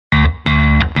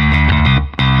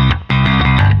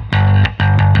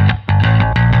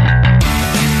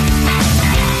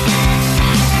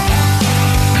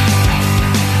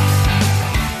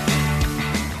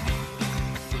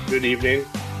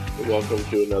welcome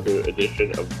to another edition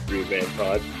of Three Man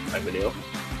Pod. I'm Anil.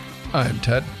 I'm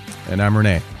Ted. And I'm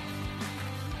Renee.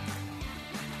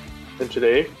 And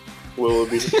today, we'll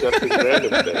be discussing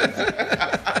random things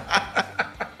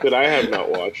that I have not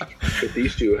watched, but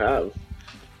these two have.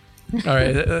 All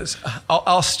right,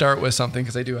 I'll start with something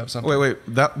because I do have something. Wait.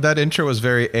 That intro was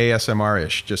very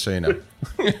ASMR-ish, just so you know.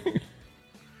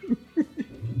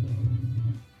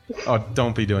 Oh,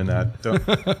 don't be doing that. Don't.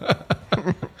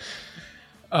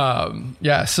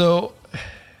 Yeah, so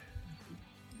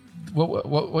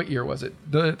what year was it?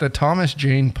 The Thomas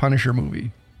Jane Punisher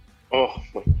movie. Oh,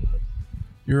 my God.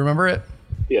 You remember it?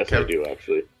 Yes, I do,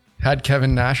 actually. Had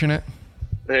Kevin Nash in it.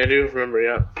 I do remember,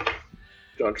 yeah.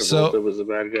 John Travolta was the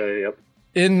bad guy, yep.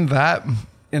 In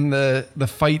the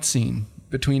fight scene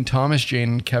between Thomas Jane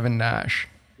and Kevin Nash,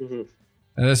 and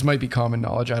this might be common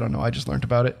knowledge, I don't know, I just learned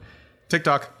about it.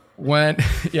 TikTok. Do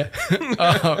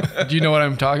you know what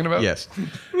I'm talking about? Yes.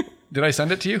 Did I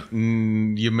send it to you?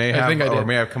 You may have, or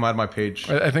may have come out of my page.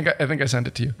 I think I sent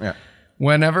it to you. Yeah.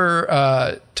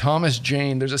 Whenever Thomas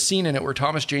Jane, there's a scene in it where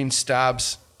Thomas Jane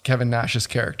stabs Kevin Nash's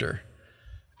character.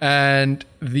 And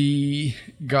the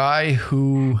guy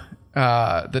who,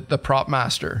 the prop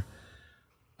master,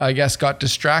 I guess got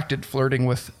distracted flirting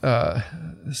with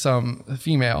some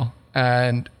female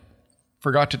and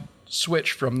forgot to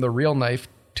switch from the real knife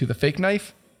to the fake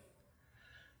knife.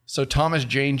 So Thomas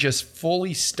Jane just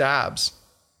fully stabs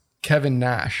Kevin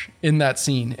Nash in that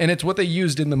scene. And it's what they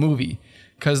used in the movie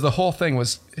because the whole thing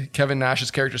was Kevin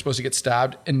Nash's character supposed to get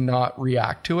stabbed and not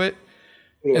react to it.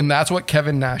 Yeah. And that's what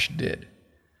Kevin Nash did.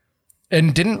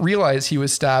 And didn't realize he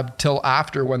was stabbed till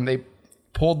after when they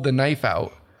pulled the knife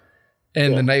out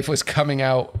and the knife was coming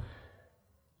out.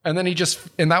 And then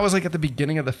and that was like at the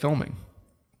beginning of the filming.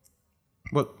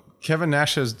 Well, Kevin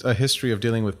Nash has a history of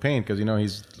dealing with pain because,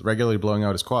 he's regularly blowing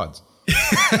out his quads.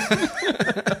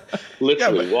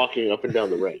 Literally walking up and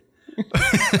down the right.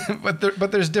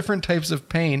 but there's different types of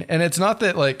pain. And it's not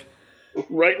that like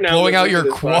right now blowing out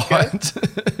your quad.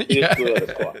 He just blew out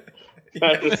his quad.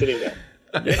 Not just sitting there.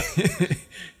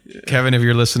 Kevin, if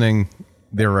you're listening,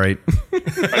 they're right.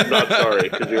 I'm not sorry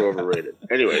because you're overrated.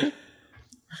 Anyway.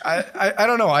 I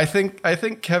don't know. I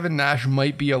think Kevin Nash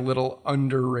might be a little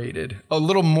underrated, a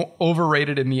little more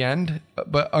overrated in the end,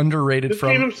 but underrated He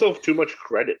gave himself too much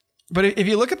credit. But if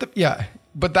you look at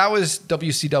but that was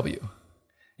WCW.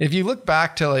 If you look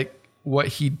back to like what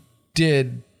he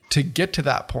did to get to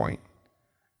that point,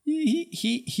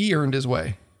 he earned his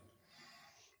way.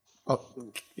 Well,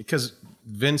 because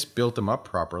Vince built him up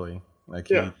properly.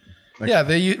 They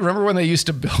remember when they used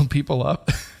to build people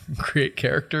up, create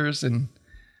characters and.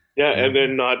 Yeah, and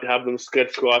then not have them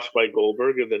get squashed by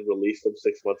Goldberg and then release them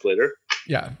 6 months later.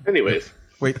 Yeah. Anyways.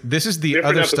 Wait, this is the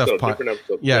other stuff podcast.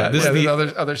 Yeah, this is the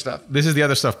other stuff. This is the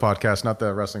other stuff podcast, not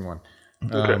the wrestling one.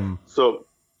 Okay. So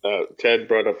Ted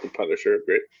brought up the Punisher.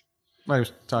 Great.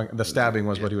 The stabbing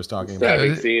was what he was talking about.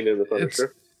 Stabbing scene in the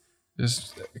Punisher.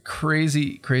 It's a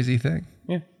crazy thing.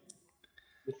 Yeah.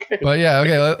 Okay.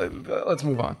 But let's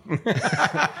move on.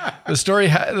 The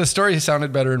story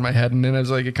sounded better in my head, and then I was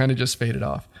like, it kind of just faded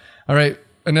off. All right,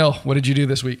 Anil, what did you do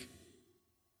this week?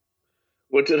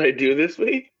 What did I do this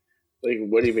week? Like,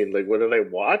 what do you mean? Like, what did I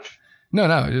watch? No,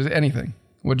 just anything.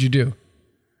 What did you do?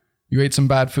 You ate some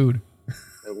bad food.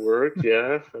 I worked,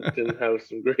 yeah. I didn't have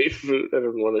some great food. I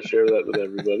didn't want to share that with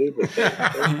everybody. But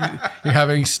you're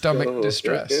having stomach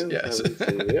distress. Yes.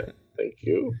 Thank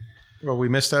you. Well, we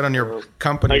missed out on your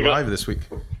company live this week.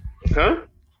 Huh?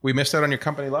 We missed out on your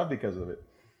company live because of it.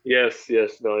 Yes.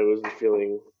 No, I wasn't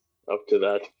feeling up to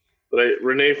that. But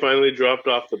Renee finally dropped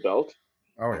off the belt.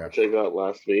 Oh, yeah. Which I got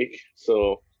last week.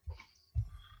 So,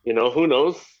 who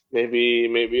knows?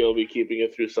 Maybe I'll be keeping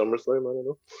it through SummerSlam. I don't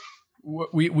know.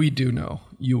 We do know.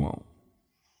 You won't.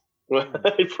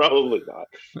 Probably not.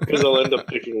 Because I'll end up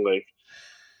picking, like,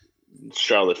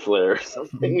 Charlotte Flair or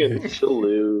something, and she'll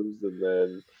lose, and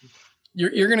then...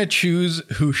 You're going to choose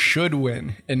who should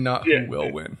win and not who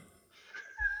will win.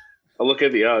 I'll look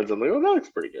at the odds. I'm like, oh, that looks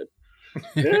pretty good.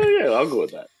 Yeah, I'll go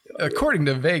with that. According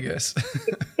to Vegas.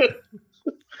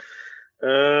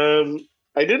 I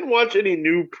didn't watch any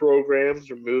new programs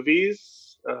or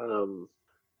movies. I'm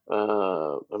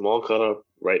all caught up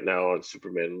right now on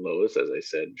Superman and Lois, as I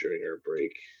said during our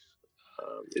break.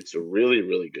 It's a really,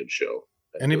 really good show.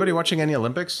 Anybody watching any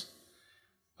Olympics?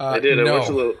 I did.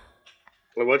 No.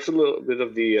 I watched a little bit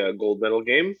of the gold medal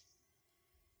game.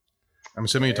 I'm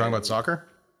assuming you're talking about soccer?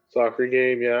 Soccer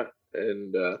game, yeah.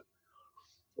 And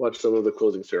watched some of the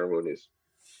closing ceremonies.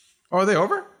 Oh, are they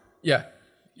over? Yeah.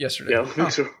 Yesterday. Yeah,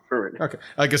 okay.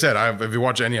 Like I said, if you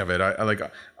watch any of it,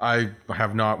 I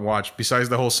have not watched, besides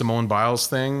the whole Simone Biles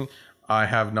thing, I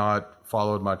have not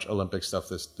followed much Olympic stuff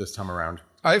this time around.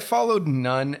 I followed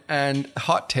none, and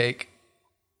hot take,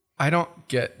 I don't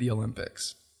get the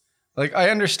Olympics. Like, I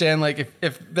understand, like,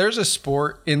 if there's a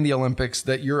sport in the Olympics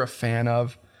that you're a fan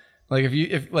of, like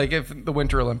if the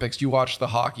Winter Olympics, you watch the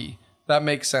hockey, that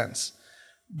makes sense.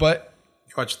 But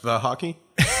You watch the hockey?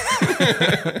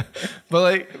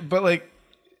 but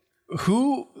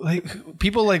who, like,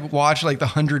 people like watch like the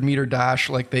 100-meter dash,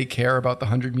 like they care about the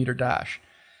 100-meter dash.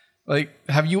 Like,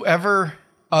 have you ever,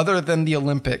 other than the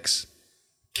Olympics,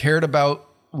 cared about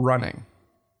running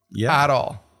at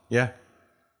all? Yeah.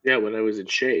 Yeah, when I was in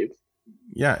shape.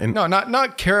 Yeah. And No,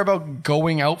 not care about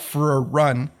going out for a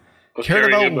run. Or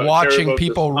Cared caring about watching care about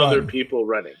people just run. Other people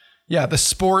running. Yeah, the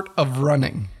sport of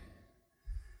running.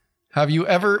 Have you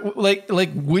ever, like,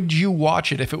 would you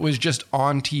watch it if it was just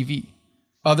on TV,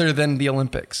 other than the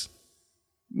Olympics?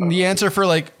 The answer for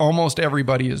like almost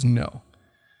everybody is no.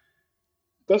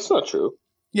 That's not true.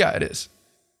 Yeah, it is.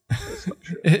 That's not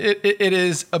true. It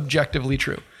is objectively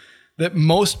true that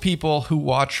most people who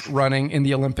watch running in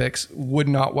the Olympics would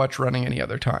not watch running any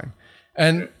other time.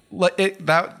 And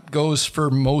that goes for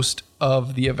most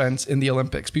of the events in the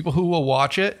Olympics. People who will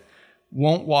watch it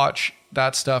won't watch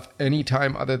that stuff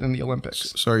anytime other than the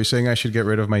Olympics. so are you saying I should get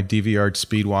rid of my DVR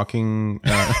speed walking?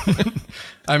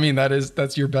 I mean,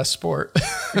 that's your best sport.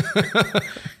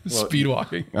 Speed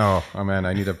walking. Oh man,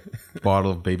 I need a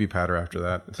bottle of baby powder after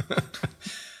that.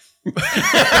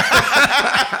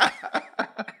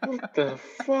 What the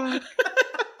fuck?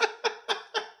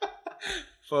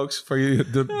 Folks, for you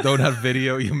who don't have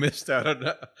video, you missed out on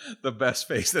the best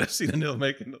face that I've seen Anil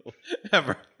make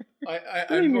ever. I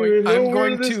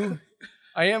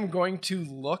am going to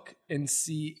look and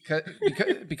see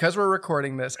because we're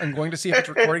recording this. I'm going to see if it's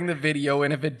recording the video,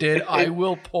 and if it did, I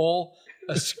will pull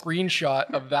a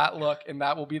screenshot of that look, and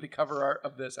that will be the cover art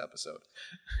of this episode.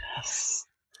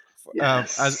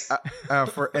 Yes.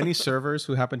 For any servers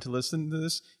who happen to listen to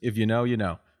this, if you know, you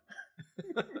know.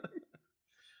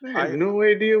 I have no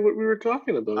idea what we were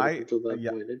talking about until that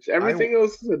point. Everything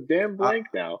else is a damn blank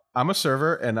now. I'm a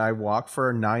server and I walk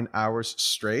for 9 hours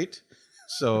straight,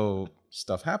 so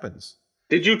stuff happens.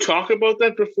 Did you talk about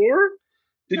that before?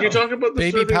 Did you talk about the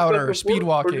baby serving powder, stuff before? speed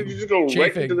walking, or did you just go chafing.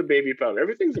 right into the baby powder?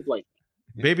 Everything's a blank.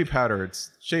 Baby powder, it's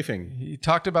chafing. He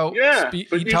talked about but he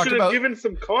you talked should about have given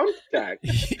some contact.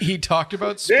 he talked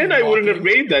about speed Then I wouldn't have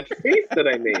walking. made that face that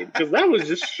I made because that was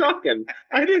just shocking.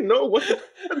 I didn't know what.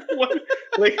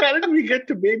 Like, how did we get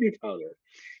to baby powder?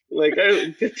 Like,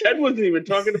 Ted wasn't even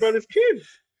talking about his kids.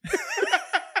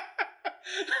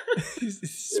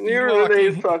 And here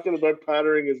Renee's talking about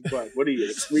powdering his butt. What are you,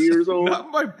 like 3 years old?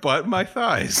 Not my butt, my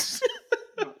thighs.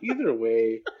 Either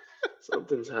way,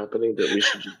 something's happening that we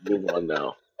should just move on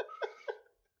now.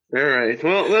 All right.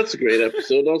 Well, that's a great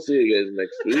episode. I'll see you guys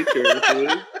next week. Or in 2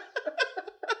 weeks.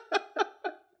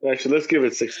 Actually, let's give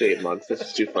it 6 to 8 months. This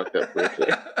is too fucked up for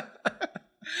today.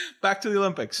 Back to the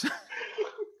Olympics.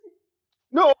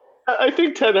 No, I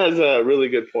think Ted has a really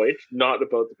good point. Not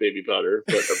about the baby powder,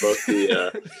 but about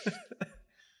the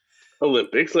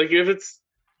Olympics. Like, if it's...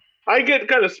 I get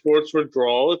kind of sports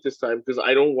withdrawal at this time because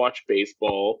I don't watch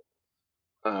baseball.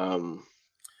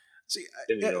 See,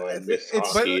 And, I miss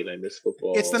hockey and I miss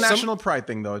football. it's the national pride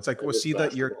thing, though. It's like, we'll see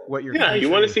that what you're. Yeah, you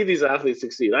want to see these athletes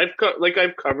succeed. I've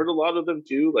covered a lot of them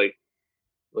too.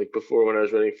 Like before when I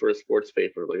was running for a sports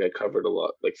paper, like I covered a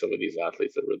lot, like some of these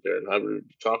athletes that were there, and I would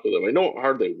talk to them. I know how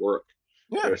hard they work.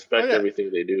 Yeah. I respect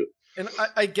everything they do. And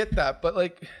I get that, but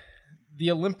like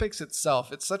the Olympics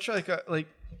itself, it's such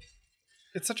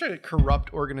it's such a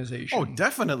corrupt organization. Oh,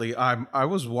 definitely. I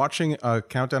was watching a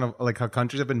countdown of like how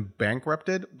countries have been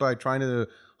bankrupted by trying to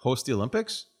host the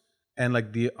Olympics, and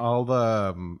like all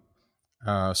the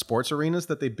sports arenas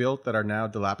that they built that are now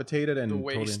dilapidated and the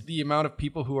waste, the amount of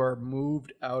people who are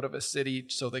moved out of a city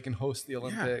so they can host the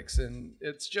Olympics, and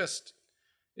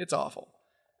it's awful.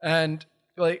 And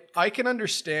like, I can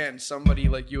understand somebody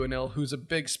like you, Anil, who's a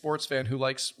big sports fan who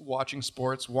likes watching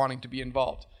sports, wanting to be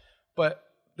involved, but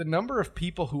the number of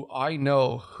people who I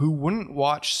know who wouldn't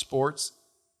watch sports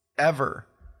ever,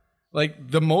 like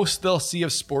the most they'll see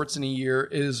of sports in a year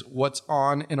is what's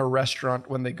on in a restaurant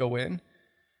when they go in.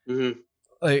 Mm-hmm.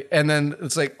 Like, and then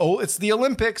it's like, oh, it's the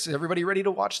Olympics. Is everybody ready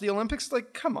to watch the Olympics?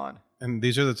 Like, come on. And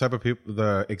these are the type of people,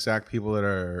 the exact people that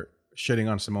are shitting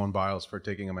on Simone Biles for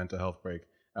taking a mental health break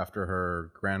after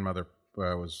her grandmother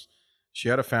she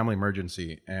had a family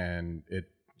emergency and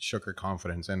it shook her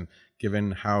confidence. And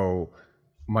given how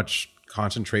much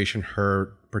concentration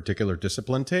her particular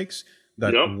discipline takes,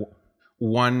 that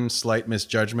one slight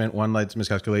misjudgment, one slight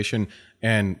miscalculation,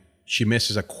 and she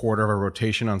misses a quarter of a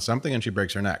rotation on something and she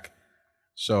breaks her neck.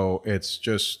 So it's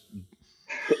just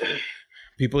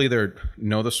people either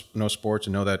know sports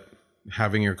and know that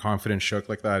having your confidence shook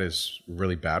like that is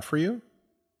really bad for you.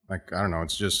 Like, I don't know.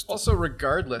 It's just Also,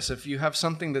 regardless, if you have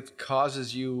something that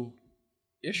causes you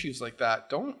issues like that,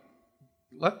 don't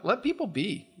let people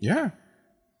be. yeah.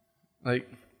 Like,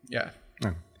 yeah.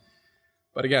 Yeah.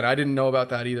 But again, I didn't know about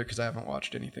that either because I haven't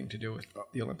watched anything to do with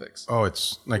the Olympics. Oh,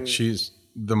 it's like she's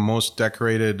the most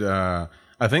decorated. I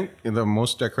think the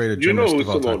most decorated You know gymnast who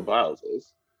of all Simone time. Biles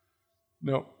is?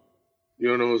 No, You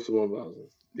don't know who Simone Biles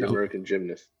is? The No. American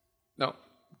gymnast. no,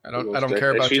 I The don't. most I don't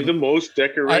care about. She's the most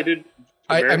decorated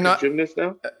American I'm not- gymnast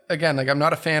now. Again, like I'm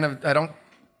not a fan of.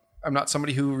 I'm not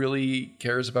somebody who really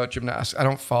cares about gymnastics. I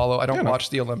don't follow. I don't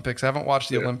watch the Olympics. I haven't watched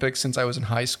the Olympics since I was in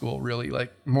high school. Really,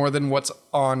 like more than what's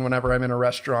on whenever I'm in a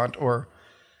restaurant or.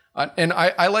 And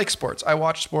I like sports. I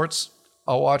watch sports.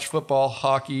 I'll watch football,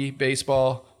 hockey,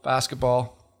 baseball,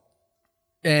 basketball,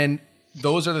 and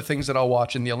those are the things that I'll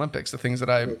watch in the Olympics. The things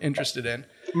that I'm interested in.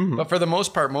 Mm-hmm. But for the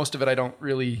most part, most of it I don't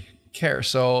really care.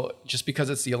 So just because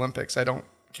it's the Olympics, I don't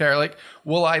care. Like,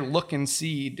 will I look and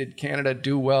see, did Canada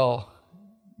do well?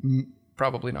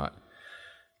 Probably not.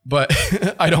 But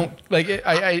I don't like it.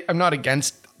 I'm not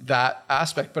against that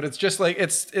aspect, but it's just like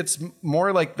it's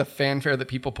more like the fanfare that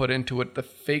people put into it, the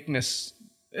fakeness,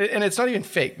 and it's not even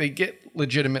fake. They get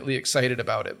legitimately excited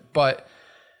about it, but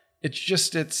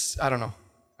it's I don't know.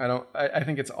 I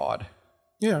think it's odd.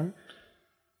 Yeah.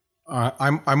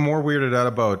 I'm more weirded out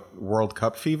about World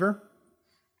Cup fever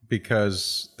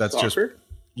because that's Soccer?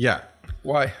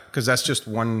 Why? because that's just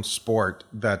one sport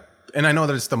that, and I know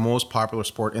that it's the most popular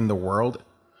sport in the world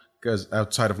because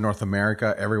outside of North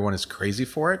America, everyone is crazy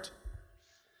for it.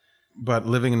 But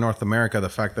living in North America, the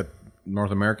fact that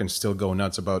North Americans still go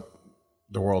nuts about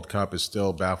the World Cup is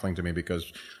still baffling to me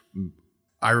because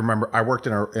I remember I worked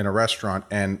in a restaurant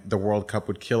and the World Cup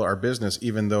would kill our business,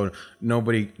 even though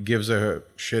nobody gives a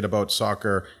shit about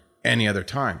soccer any other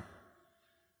time.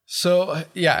 So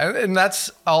yeah, and that's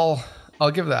I'll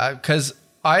give that because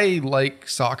I like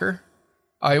soccer.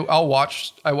 I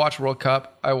watch World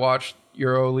Cup. I watch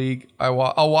Euro League.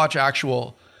 I'll watch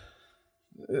actual.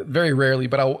 Very rarely,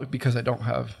 but because I don't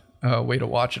have a way to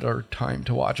watch it or time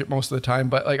to watch it most of the time.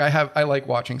 But like I like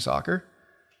watching soccer.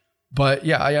 But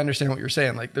yeah, I understand what you're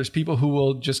saying. Like there's people who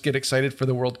will just get excited for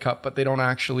the World Cup, but they don't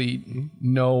actually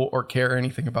know or care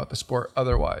anything about the sport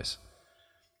otherwise.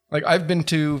 Like I've been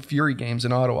to Fury games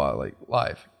in Ottawa, like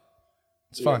live.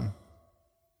 It's fun.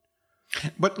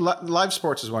 But live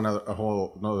sports is a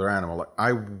whole another animal.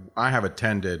 Like I have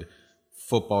attended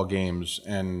football games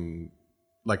and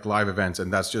like live events,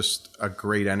 and that's just a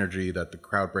great energy that the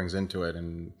crowd brings into it.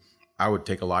 And I would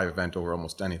take a live event over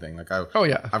almost anything. Like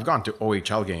I've gone to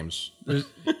OHL games.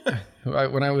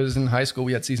 When I was in high school,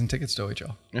 we had season tickets to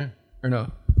OHL. Yeah. Or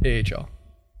no, AHL.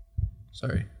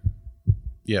 Sorry.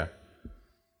 Yeah.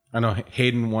 I know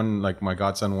Hayden won, like my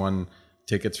godson won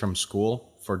tickets from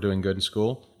school for doing good in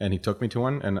school, and he took me to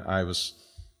one, and it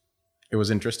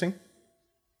was interesting,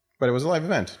 but it was a live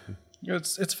event.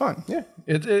 It's fun. Yeah.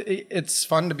 It's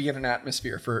fun to be in an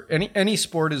atmosphere for any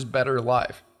sport is better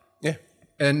live. Yeah.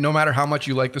 And no matter how much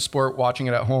you like the sport, watching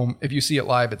it at home, if you see it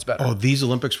live, it's better. Oh, these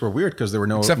Olympics were weird because there were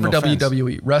Except for fans.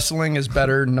 WWE. Wrestling is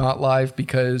better not live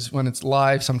because when it's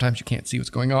live, sometimes you can't see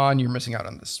what's going on. You're missing out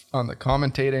on the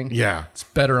commentating. Yeah. It's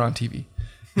better on TV.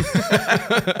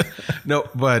 No,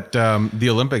 but the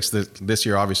Olympics this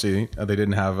year, obviously, they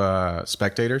didn't have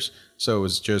spectators, so it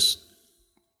was just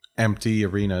empty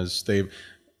arenas. They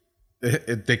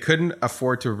couldn't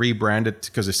afford to rebrand it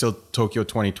because it's still Tokyo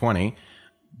 2020,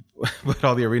 but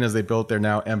all the arenas they built, they're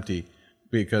now empty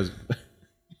because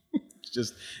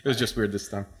it was just weird this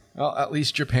time. Well, at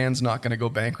least Japan's not going to go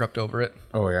bankrupt over it.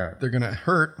 Oh yeah, They're going to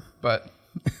hurt, but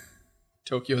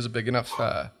Tokyo is a big enough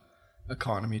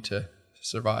economy to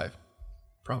survive,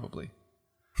 probably.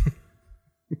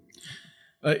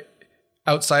 Like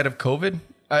outside of COVID,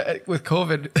 with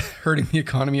COVID hurting the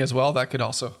economy as well, that could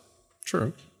also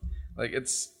true. like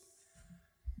it's.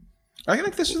 I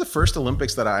think this is the first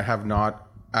Olympics that I have not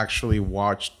actually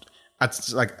watched.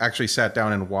 Actually sat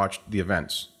down and watched the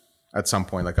events at some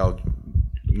point. Like I'll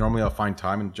find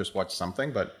time and just watch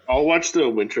something, but I'll watch the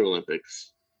Winter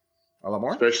Olympics, a lot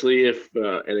more. especially if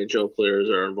NHL players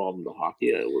are involved in the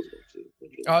hockey. I always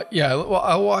watch it. Yeah, well,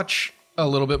 I'll watch a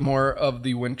little bit more of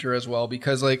the winter as well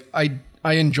because like I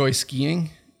enjoy skiing,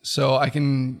 so I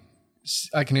can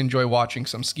enjoy watching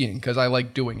some skiing because I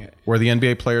like doing it. Were the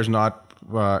NBA players not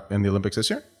in the Olympics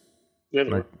this year? Yeah,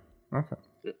 no. Okay.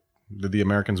 Did the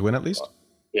Americans win at least?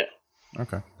 Yeah.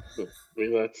 Okay. I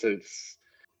mean, that's its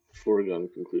foregone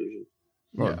conclusion.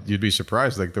 Well, you'd be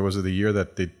surprised. Like there was the year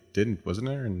that they didn't, wasn't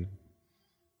there? And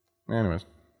anyways,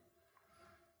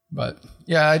 But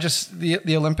yeah, I just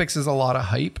the Olympics is a lot of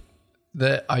hype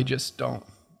that I just don't.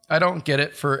 I don't get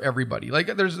it for everybody. Like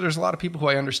there's a lot of people who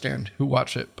I understand who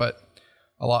watch it, but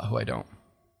a lot who I don't.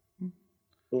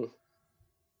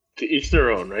 To each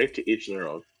their own, right? To each their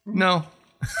own. No.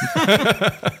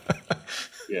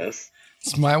 Yes.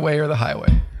 It's my way or the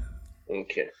highway.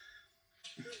 Okay.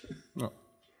 No.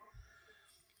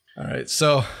 All right.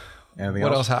 So Anything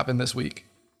what else? else happened this week?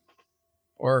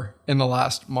 Or in the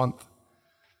last month?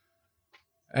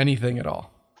 Anything at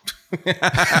all?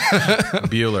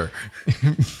 Bueller.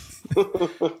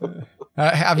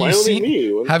 Have Why you only seen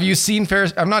me? Have you seen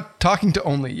Ferris? I'm not talking to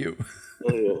only you.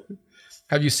 Oh, yeah.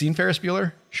 Have you seen Ferris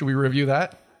Bueller? Should we review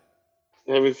that?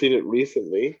 I haven't seen it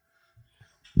recently.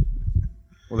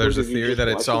 Well, there's a Did you theory just that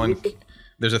watch it's it all in. recently?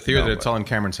 There's a theory that it's all in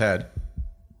Cameron's head.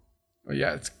 Oh,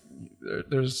 yeah,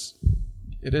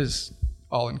 it is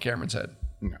all in Cameron's head.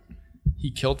 No.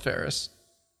 He killed Ferris.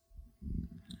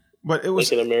 But it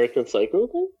was. Like an American Psycho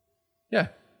thing? Yeah.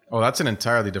 Oh, that's an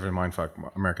entirely different mindfuck.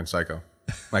 American Psycho.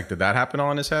 Like, did that happen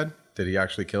all in his head? Did he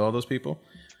actually kill all those people?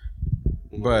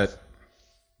 But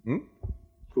Who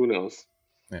knows?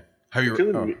 yeah, have you?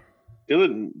 Oh,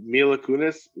 Didn't Mila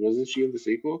Kunis, wasn't she in the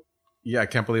sequel? yeah, I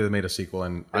can't believe they made a sequel,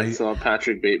 and I saw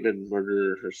Patrick Bateman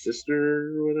murder her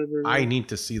sister or whatever. I need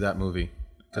to see that movie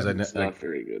because It's not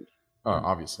very good.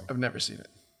 obviously. I've never seen it.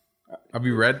 Have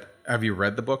you read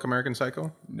the book American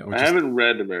Psycho? No. I haven't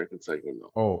read American Psycho,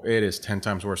 no. Oh, it is 10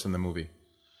 times worse than the movie.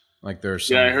 Like there's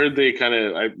some, Yeah, I heard they kind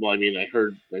of.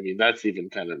 That's even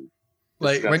kind of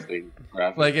Like when, disgusting.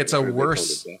 Graphic. like it's I a heard they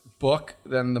worse told it book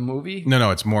than the movie. No,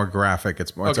 it's more graphic.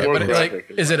 It's more. Okay, more but it's like,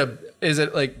 graphic. is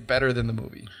it like better than the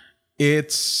movie?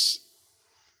 It's.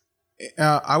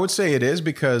 I would say it is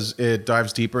because it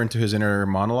dives deeper into his inner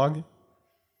monologue,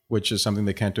 which is something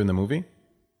they can't do in the movie.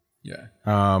 Yeah.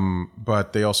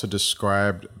 But they also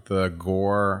described the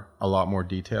gore a lot more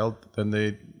detailed than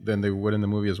they would in the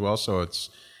movie as well. So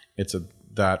it's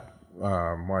that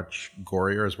much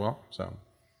gorier as well. So,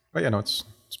 but yeah, no, it's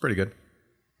pretty good.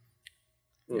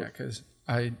 Yeah, because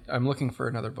I'm looking for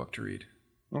another book to read.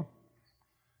 Oh.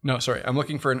 No, sorry, I'm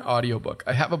looking for an audiobook.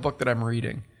 I have a book that I'm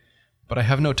reading, but I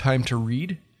have no time to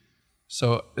read.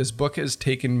 So this book has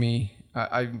taken me.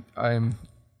 I'm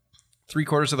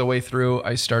 3/4 of the way through.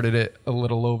 I started it a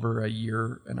little over a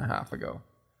year and a half ago.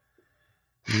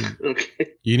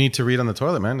 Okay. You need to read on the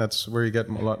toilet, man. That's where you get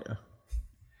a lot.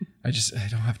 I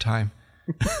don't have time.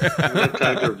 You have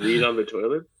time to read on the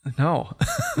toilet? No.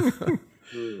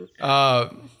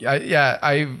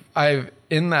 I've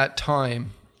in that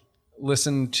time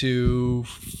listened to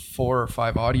 4 or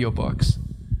 5 audiobooks.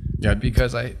 Yeah,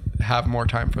 because I have more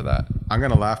time for that. I'm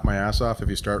gonna laugh my ass off if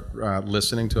you start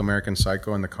listening to American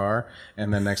Psycho in the car,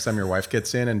 and then next time your wife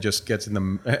gets in and just gets in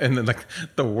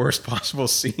the worst possible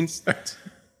scenes.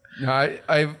 No,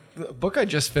 the book I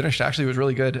just finished actually was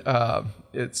really good.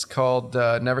 It's called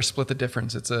Never Split the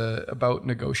Difference. It's about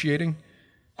negotiating.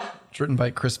 It's written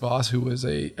by Chris Voss, who was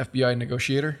a FBI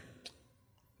negotiator.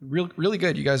 Really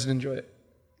good. You guys would enjoy it.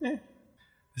 Yeah.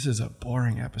 This is a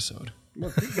boring episode.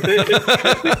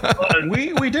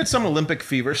 we did some Olympic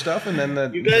fever stuff, and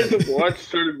then You guys have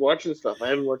started watching stuff. I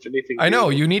haven't watched anything. I know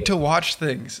new. you need to watch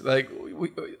things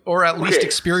or at least Okay,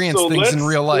 experience so things in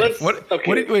real life.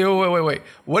 Wait.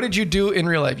 What did you do in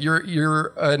real life?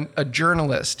 You're a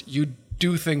journalist. You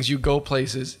do things. You go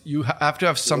places. You have to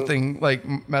have something like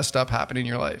messed up happen in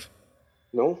your life.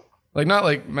 No. Like not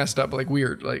like messed up, like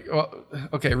weird. Like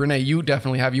okay, Renee, you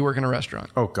definitely have. You work in a restaurant.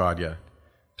 oh god, yeah.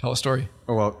 Tell a story.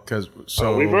 Oh well, because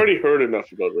so We've already heard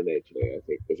enough about Renee today. I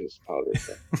think with his powder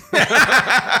stuff.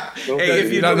 Hey,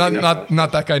 if you not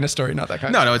that kind of story. Not that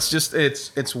kind. No, it's just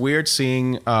it's weird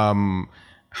seeing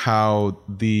how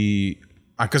the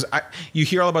because you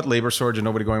hear all about labor shortage and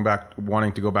nobody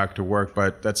wanting to go back to work,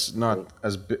 but that's not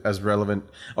as relevant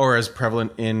or as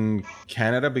prevalent in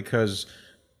Canada because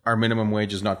our minimum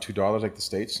wage is not $2 like the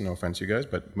States. No offense, you guys,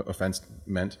 but offense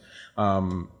meant.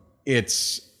 Our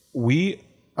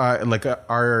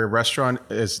restaurant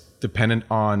is dependent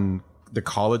on the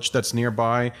college that's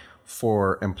nearby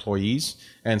for employees,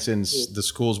 and since the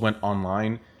schools went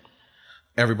online,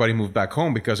 everybody moved back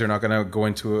home because they're not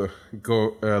going to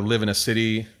live in a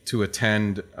city to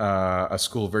attend a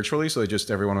school virtually. So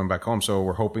everyone went back home. So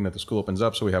we're hoping that the school opens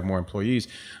up so we have more employees.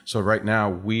 So right now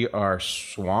we are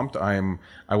swamped. I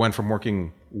went from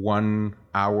working 1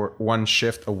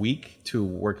 shift a week to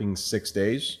working 6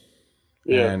 days.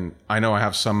 Yeah. And I know I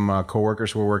have some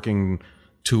coworkers who are working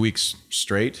 2 weeks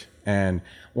straight. And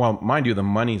well, mind you, the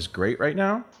money's great right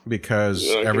now because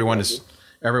everyone is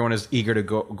eager to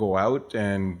go out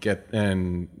and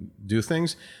do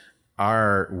things.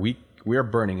 We are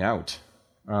burning out.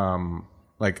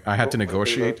 Like I had to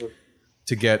negotiate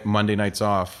to get Monday nights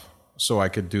off so I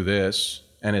could do this,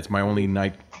 and it's my only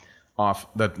night off,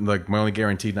 that like my only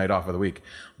guaranteed night off of the week.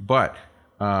 But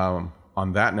on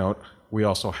that note, we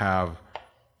also have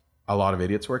a lot of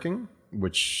idiots working,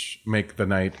 which make the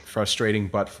night frustrating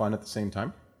but fun at the same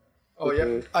time. Oh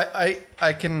yeah,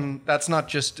 I can. That's not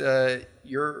just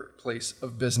your place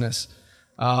of business.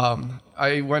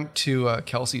 I went to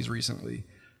Kelsey's recently,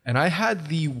 and I had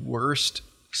the worst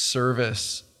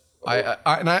service.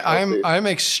 I'm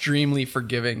extremely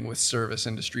forgiving with service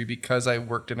industry because I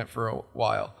worked in it for a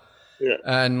while. Yeah.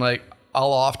 And like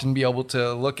I'll often be able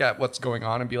to look at what's going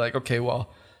on and be like, okay,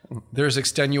 well, there's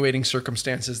extenuating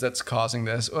circumstances that's causing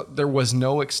this. There was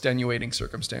no extenuating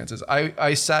circumstances.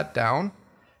 I sat down.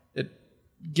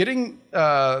 Getting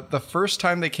the first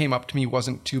time they came up to me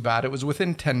wasn't too bad. It was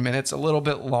within 10 minutes, a little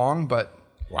bit long, but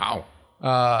Wow.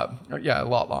 yeah, a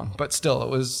lot long. But still,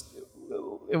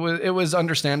 it was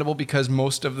understandable because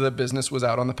most of the business was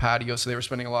out on the patio, so they were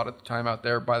spending a lot of time out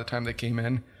there by the time they came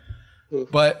in.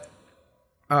 But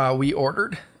we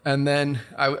ordered, and then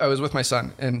I was with my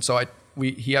son, and so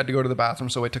he had to go to the bathroom,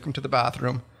 so I took him to the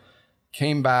bathroom.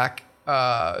 Came back,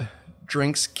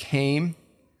 drinks came.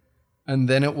 And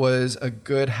then it was a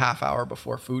good half hour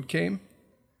before food came.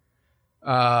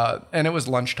 And it was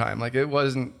lunchtime. Like it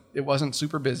wasn't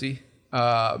super busy.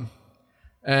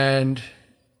 And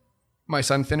my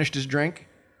son finished his drink.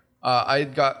 I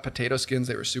got potato skins.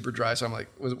 They were super dry. So I'm like,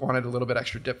 wanted a little bit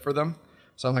extra dip for them.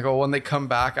 So I'm like, oh, when they come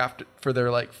back for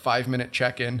their like 5-minute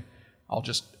check-in, I'll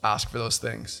just ask for those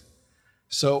things.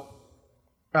 So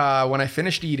when I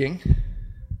finished eating,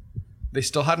 they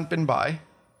still hadn't been by.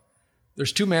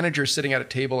 There's 2 managers sitting at a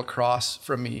table across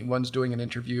from me. One's doing an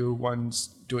interview, one's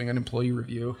doing an employee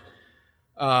review.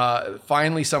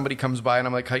 Finally, somebody comes by and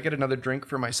I'm like, can I get another drink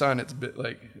for my son? It's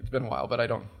been a while, but I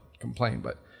don't complain.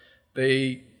 But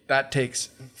that takes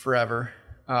forever.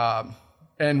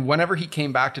 And whenever he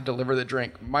came back to deliver the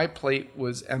drink, my plate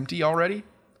was empty already.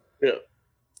 Yeah.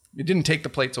 It didn't take the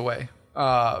plates away.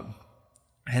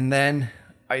 And then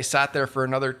I sat there for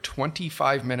another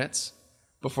 25 minutes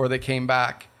before they came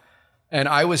back. And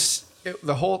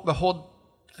the whole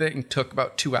thing took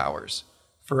about 2 hours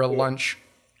for a lunch.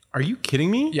 Are you kidding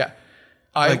me? Yeah.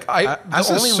 As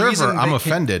a server, I'm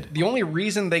offended. The only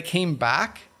reason they came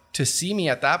back to see me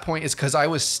at that point is because I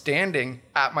was standing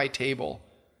at my table.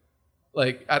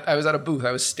 I was at a booth.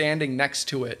 I was standing next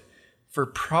to it for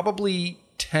probably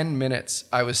 10 minutes.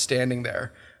 I was standing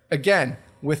there. Again,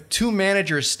 with 2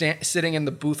 managers sitting in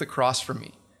the booth across from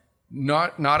me.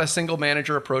 Not a single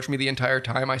manager approached me the entire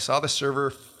time. I saw the server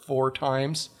 4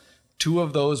 times. 2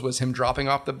 of those was him dropping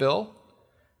off the bill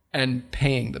and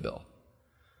paying the bill.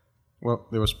 Well,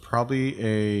 there was probably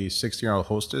a 16-year-old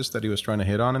hostess that he was trying to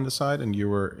hit on in the side, and you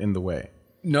were in the way.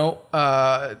 No,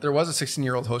 there was a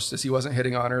 16-year-old hostess. He wasn't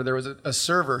hitting on her. There was a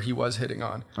server he was hitting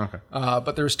on. Okay.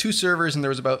 But there was 2 servers, and there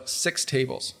was about 6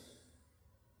 tables.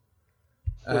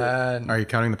 And are you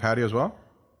counting the patio as well?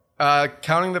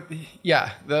 Counting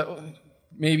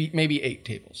maybe 8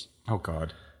 tables. Oh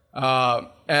God.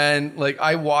 And like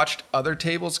I watched other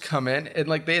tables come in, and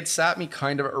like they had sat me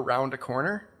kind of around a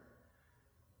corner,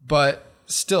 but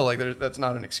still, like that's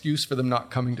not an excuse for them not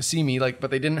coming to see me. Like,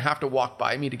 but they didn't have to walk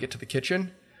by me to get to the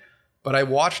kitchen. But I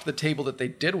watched the table that they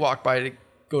did walk by to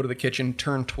go to the kitchen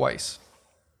turn twice.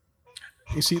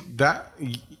 You see that.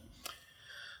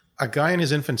 A guy and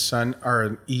his infant son are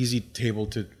an easy table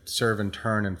to serve and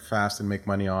turn and fast and make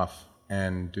money off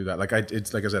and do that.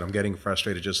 It's like I said, I'm getting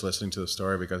frustrated just listening to the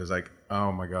story because it's like,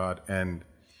 oh my God. And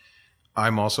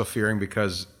I'm also fearing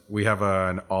because we have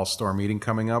an all-store meeting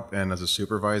coming up, and as a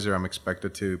supervisor, I'm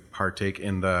expected to partake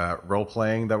in the role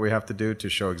playing that we have to do to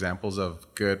show examples of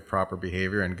good, proper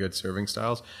behavior and good serving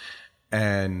styles.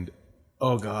 And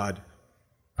oh God,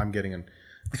 I'm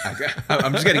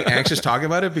just getting anxious talking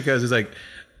about it because it's like,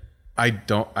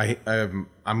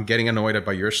 I'm getting annoyed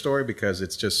by your story because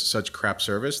it's just such crap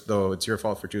service, though it's your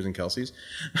fault for choosing Kelsey's.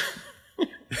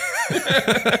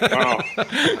 Wow.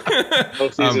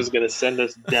 Kelsey's is going to send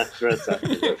us death threats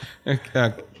after this.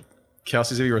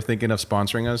 Kelsey's, if you were thinking of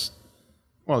sponsoring us,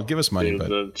 well, give us money. But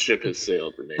the ship has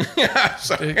sailed, Renee. Yeah,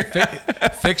 sorry.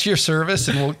 Fix your service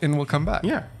and we'll come back.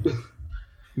 Yeah.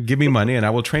 Give me money and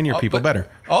I will train your people better.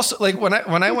 Also, like when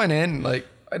I went in, like,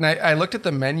 and I looked at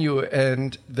the menu,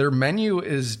 and their menu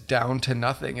is down to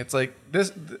nothing. It's like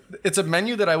this. It's a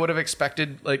menu that I would have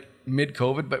expected like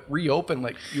mid-COVID, but reopened.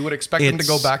 Like you would expect them to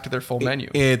go back to their full menu.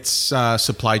 It's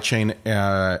supply chain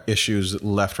issues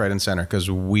left, right, and center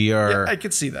because we are. Yeah, I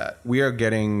could see that. We are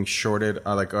getting shorted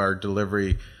like our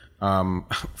delivery.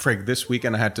 This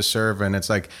weekend I had to serve, and it's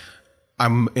like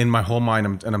I'm in my whole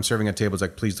mind, and I'm serving at tables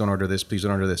like, please don't order this, please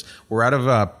don't order this. We're out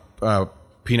of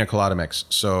pina colada mix,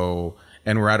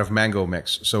 and we're out of mango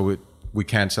mix, so we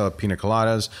can't sell pina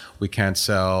coladas. We can't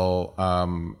sell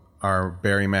our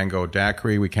berry mango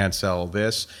daiquiri. We can't sell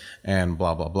this, and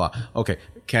blah blah blah. Okay,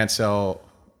 can't sell.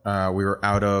 We were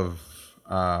out of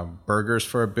burgers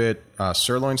for a bit,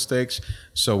 sirloin steaks.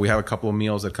 So we have a couple of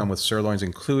meals that come with sirloins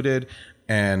included.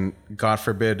 And God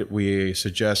forbid we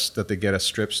suggest that they get a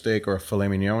strip steak or a filet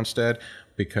mignon instead,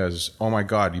 because, oh my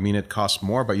God, you mean it costs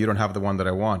more, but you don't have the one that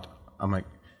I want. I'm like,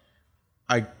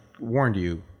 I warned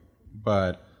you,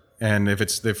 and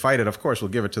if they fight it, of course,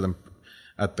 we'll give it to them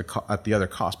at the other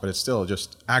cost, but it's still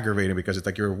just aggravating because it's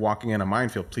like you're walking in a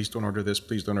minefield. Please don't order this,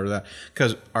 please don't order that,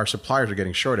 because our suppliers are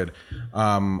getting shorted.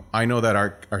 I know that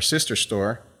our sister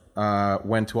store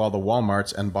went to all the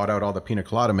Walmarts and bought out all the pina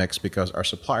colada mix because our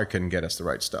supplier couldn't get us the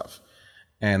right stuff.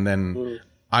 And then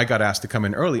I got asked to come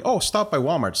in early. Oh, stop by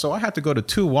Walmart. So I had to go to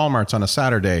 2 Walmarts on a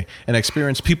Saturday and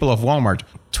experience people of Walmart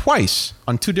twice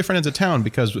on 2 different ends of town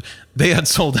because they had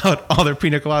sold out all their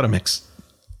pina colada mix.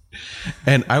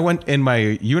 And I went in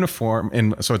my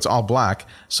uniform, so it's all black.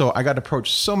 So I got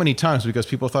approached so many times because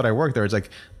people thought I worked there. It's like,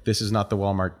 this is not the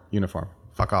Walmart uniform.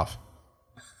 Fuck off.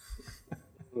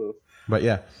 But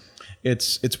yeah,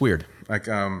 it's weird. Like,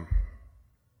 and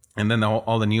then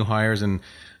all the new hires, and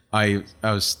I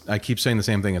keep saying the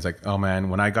same thing. It's like, oh man,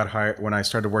 when I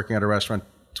started working at a restaurant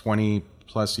 20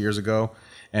 plus years ago,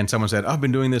 and someone said, I've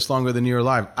been doing this longer than you're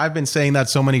alive. I've been saying that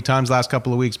so many times last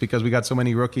couple of weeks because we got so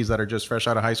many rookies that are just fresh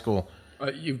out of high school.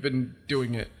 You've been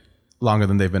doing it longer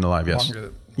than they've been alive. Yes. Longer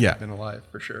than they've been alive,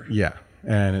 for sure. Yeah.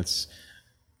 And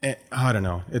I don't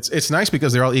know. It's nice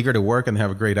because they're all eager to work and they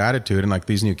have a great attitude. And like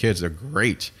these new kids, they're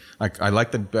great. Like I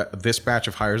like this batch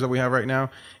of hires that we have right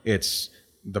now. It's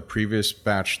the previous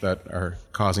batch that are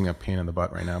causing a pain in the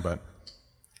butt right now. But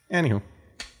anywho,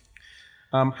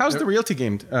 how's the realty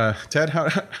game, Ted? How?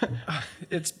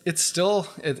 It's still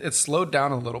slowed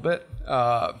down a little bit.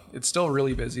 It's still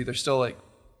really busy. There's still like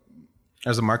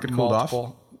has the market cooled off?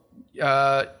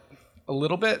 A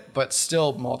little bit, but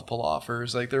still multiple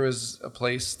offers. Like there was a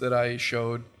place that I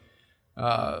showed,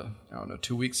 I don't know,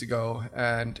 2 weeks ago,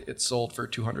 and it sold for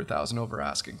 $200,000 over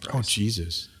asking price. Oh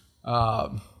Jesus!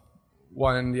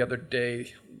 One the other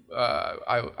day, we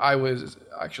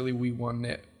won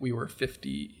it. We were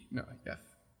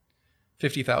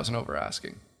 50,000 over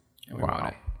asking, and we won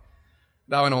it.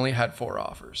 That one only had 4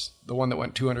 offers. The one that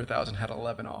went 200,000 had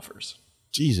 11 offers.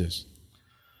 Jesus.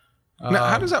 Now,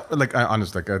 how does that, like,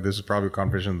 honestly, like, this is probably a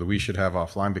conversation that we should have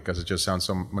offline because it just sounds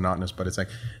so monotonous, but it's like,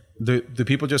 do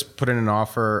people just put in an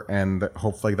offer and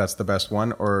hopefully that's the best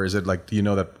one? Or is it like, do you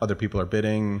know that other people are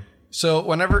bidding? So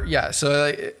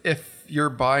if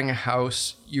you're buying a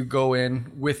house, you go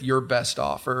in with your best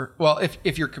offer. Well,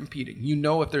 if you're competing, you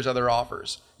know if there's other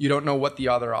offers. You don't know what the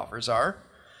other offers are.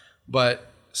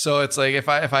 But so it's like if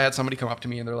I had somebody come up to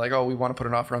me and they're like, oh, we want to put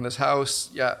an offer on this house.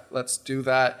 Yeah, let's do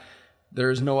that.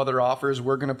 There's no other offers.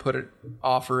 We're going to put an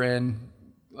offer in.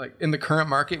 Like in the current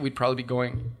market, we'd probably be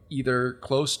going either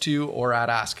close to or at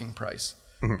asking price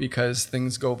because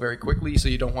things go very quickly. So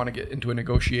you don't want to get into a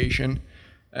negotiation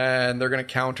and they're going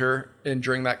to counter. And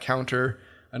during that counter,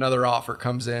 another offer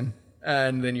comes in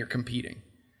and then you're competing.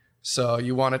 So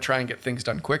you want to try and get things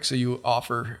done quick. So you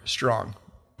offer strong,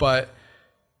 but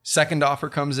second offer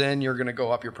comes in, you're going to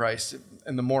go up your price.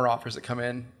 And the more offers that come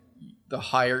in, the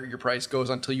higher your price goes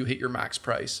until you hit your max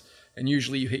price. And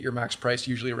usually you hit your max price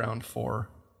usually around 4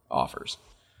 offers.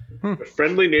 A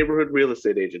friendly neighborhood real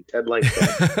estate agent, Ted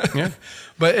Langston. Yeah.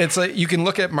 But it's like, you can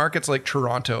look at markets like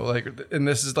Toronto, like, and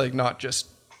this is like not just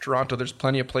Toronto, there's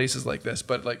plenty of places like this,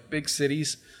 but like big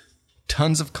cities,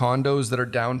 tons of condos that are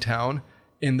downtown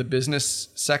in the business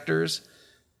sectors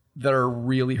that are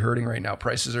really hurting right now.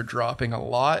 Prices are dropping a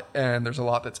lot and there's a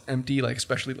lot that's empty, like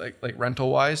especially like rental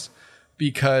wise,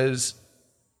 because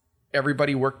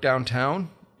everybody worked downtown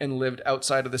and lived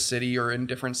outside of the city or in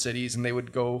different cities, and they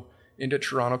would go into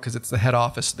Toronto because it's the head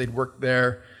office. They'd work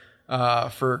there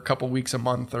for a couple weeks a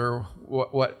month or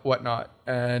whatnot.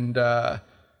 And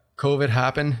COVID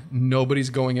happened. Nobody's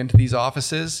going into these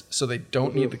offices, so they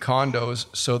don't need the condos.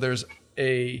 So there's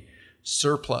a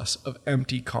surplus of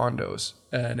empty condos,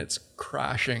 and it's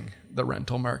crashing the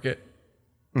rental market.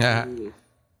 Yeah.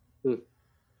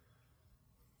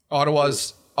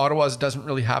 Ottawa's doesn't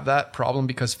really have that problem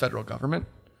because federal government.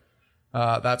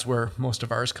 That's where most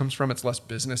of ours comes from. It's less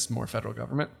business, more federal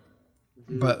government.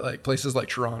 But like places like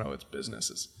Toronto, it's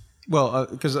businesses. Well,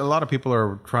 because a lot of people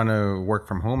are trying to work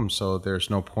from home, so there's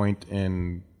no point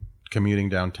in commuting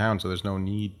downtown. So there's no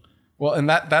need. Well, and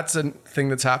that's a thing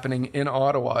that's happening in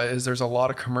Ottawa is there's a lot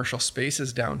of commercial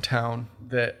spaces downtown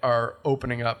that are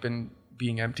opening up and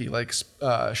being empty. Like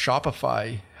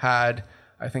Shopify had,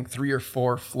 I think, 3 or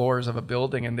 4 floors of a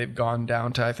building, and they've gone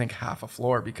down to, I think, half a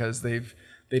floor because they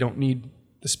don't need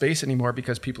the space anymore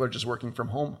because people are just working from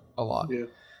home a lot. Yeah.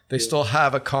 They still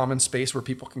have a common space where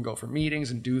people can go for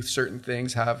meetings and do certain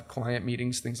things, have client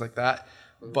meetings, things like that.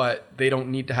 But they don't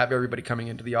need to have everybody coming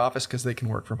into the office because they can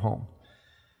work from home.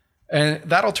 And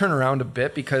that'll turn around a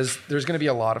bit because there's going to be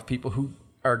a lot of people who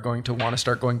are going to want to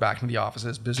start going back into the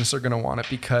offices. Business are going to want it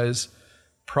because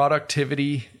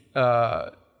productivity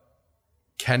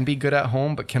can be good at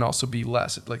home, but can also be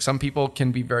less. Like some people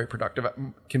can be very productive,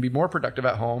 can be more productive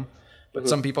at home, but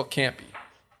some people can't be.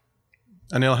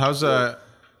 Anil,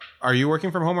 are you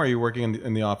working from home or are you working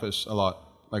in the office a lot?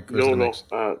 Like No,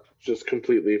 just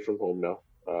completely from home now.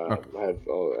 I have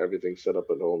everything set up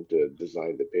at home to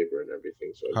design the paper and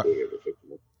everything, so I'm doing everything from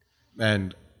home.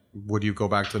 And would you go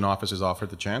back to an office as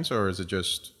offered the chance, or is it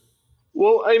just...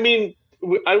 Well, I mean,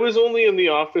 I was only in the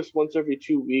office once every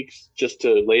 2 weeks just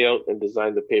to lay out and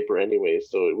design the paper anyway,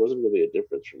 so it wasn't really a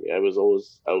difference for me. I was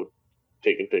always out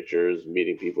taking pictures,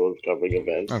 meeting people, covering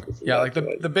events. Okay. Yeah, like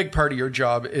the big part of your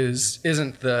job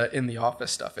isn't the in the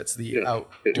office stuff. It's the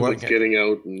out doing it's getting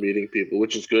out and meeting people,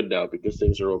 which is good now because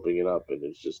things are opening up, and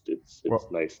it's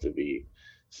nice to be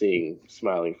seeing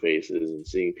smiling faces and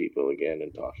seeing people again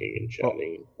and talking and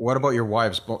chatting. Well, what about your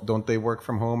wives? Don't they work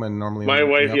from home and normally? My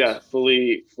wife,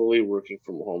 fully working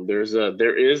from home. There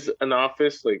is an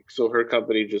office, so her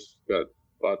company just got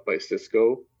bought by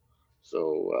Cisco,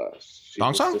 so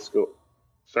Cisco.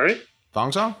 Sorry?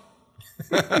 Thong Song?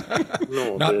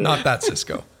 No, not that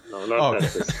Cisco. No, not that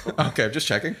Cisco. Okay, I'm just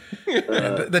checking.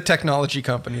 The technology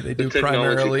company. They do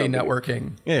primarily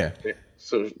networking. Yeah.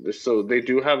 So they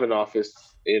do have an office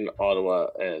in Ottawa,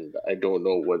 and I don't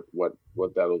know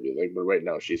what that'll be like. But right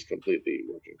now, she's completely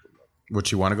working from home. Would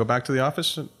she want to go back to the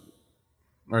office,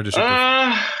 or does she?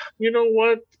 You know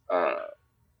what? I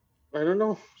don't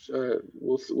know.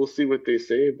 We'll see what they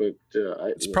say, but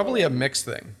it's probably a mixed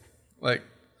thing. Like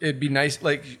it'd be nice,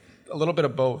 like a little bit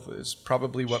of both is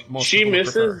probably what most people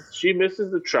prefer. She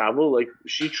misses the travel. Like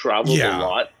she travels a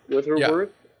lot with her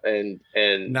work, and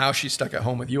now she's stuck at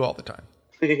home with you all the time.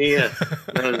 Yeah.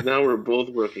 now we're both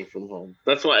working from home.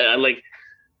 That's why I like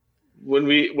when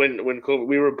COVID,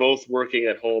 we were both working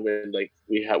at home, and like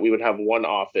we would have one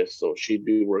office, so she'd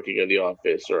be working in the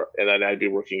office, and then I'd be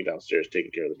working downstairs taking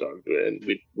care of the dog, and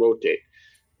we'd rotate.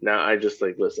 Now I just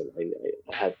listen.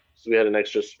 We had an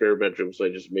extra spare bedroom, so I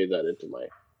just made that into my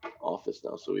office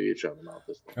now. So we each have an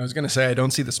office now. I was gonna say I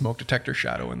don't see the smoke detector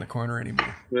shadow in the corner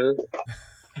anymore. Really?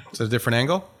 It's a different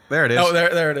angle. There it is. Oh,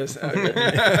 there it is.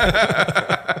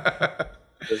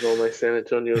 There's all my San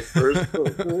Antonio Spurs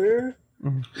there.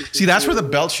 See, that's where the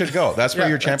belt should go. That's where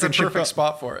your championship. That's a perfect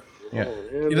spot for it. Yeah.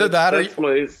 Either that or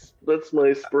that's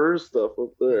my Spurs stuff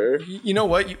up there. You know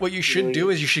what? What you should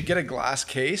do is you should get a glass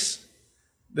case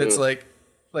that's like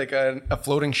a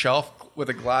floating shelf with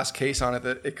a glass case on it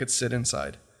that it could sit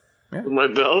inside. Yeah. My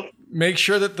belt? Make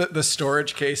sure that the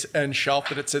storage case and shelf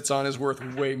that it sits on is worth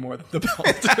way more than the belt.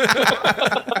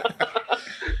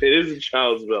 It is a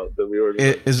child's belt that we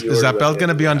ordered. Is that belt going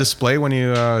to be on display when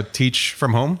you teach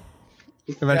from home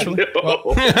eventually?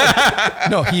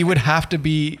 No, he would have to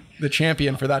be the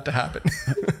champion for that to happen.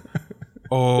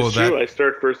 It's true. I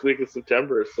start first week of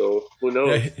September, so who knows?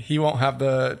 Yeah, he won't have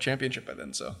the championship by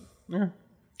then, so. Yeah,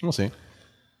 we'll see.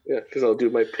 Yeah, because I'll do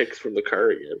my picks from the car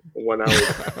again 1 hour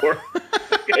before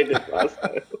I did last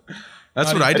time.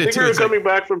 That's what I did too. We were coming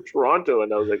back from Toronto,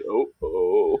 and I was like,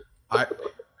 oh.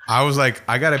 I was like,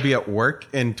 I got to be at work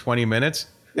in 20 minutes,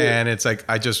 and it's like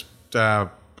I just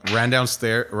ran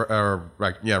downstairs,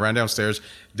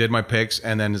 did my picks,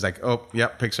 and then it's like, oh, yeah,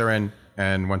 picks are in,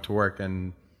 and went to work,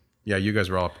 and yeah, you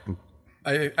guys were all.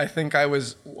 I think I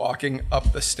was walking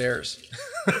up the stairs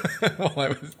while I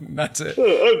was. That's it.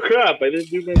 Oh crap! I didn't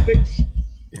do my picks.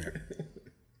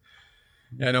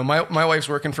 Yeah, no, my wife's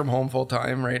working from home full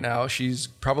time right now. She's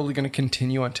probably going to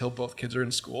continue until both kids are in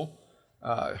school.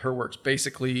 Her work's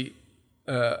basically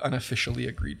unofficially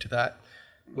agreed to that.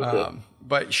 Okay.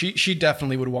 But she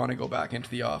definitely would want to go back into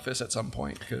the office at some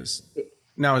point because.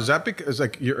 Now, is that because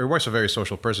your wife's a very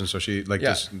social person, so she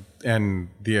just and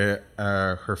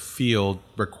her field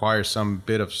requires some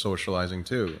bit of socializing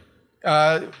too?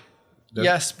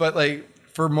 Yes, but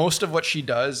for most of what she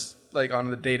does, on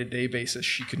the day-to-day basis,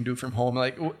 she can do from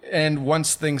home. And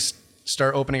once things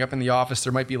start opening up in the office,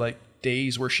 there might be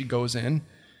days where she goes in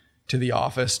to the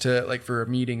office to for a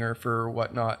meeting or for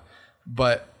whatnot.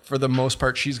 But for the most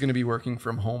part, she's going to be working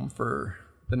from home for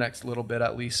the next little bit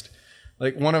at least.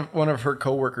 Like one of her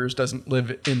coworkers doesn't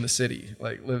live in the city,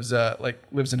 lives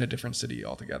in a different city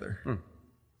altogether.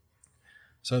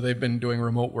 So they've been doing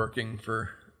remote working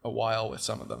for a while with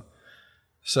some of them.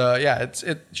 So yeah,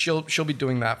 she'll be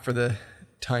doing that for the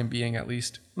time being at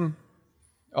least.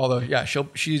 Although yeah,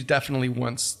 she's definitely,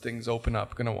 once things open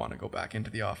up, gonna want to go back into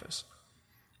the office.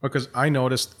 Because I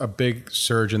noticed a big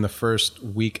surge in the first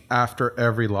week after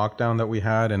every lockdown that we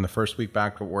had, and the first week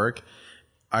back at work.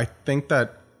 I think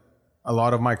that a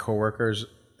lot of my coworkers,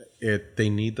 they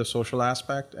need the social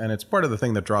aspect, and it's part of the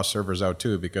thing that draws servers out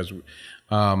too, because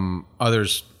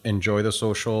others enjoy the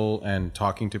social and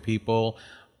talking to people.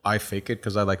 I fake it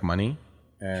because I like money,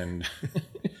 and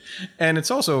and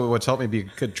it's also what's helped me be a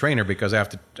good trainer, because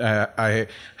I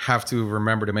have to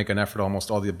remember to make an effort almost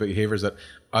all the behaviors that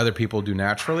other people do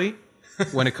naturally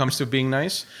when it comes to being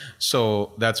nice.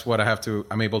 So that's what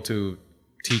I'm able to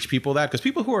teach people that, because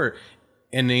people who are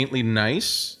innately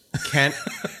nice can't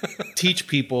teach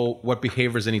people what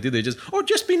behaviors they need to do. They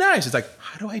just be nice. It's like,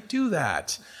 how do I do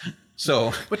that?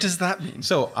 So what does that mean?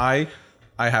 So I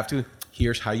have to,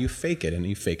 here's how you fake it, and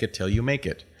you fake it till you make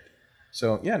it.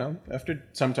 So yeah, no, after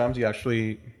sometimes you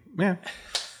actually, yeah.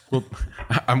 Well,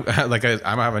 I'm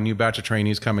have a new batch of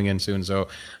trainees coming in soon, so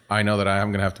I know that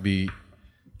I'm gonna have to be.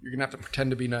 You're gonna have to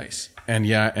pretend to be nice. And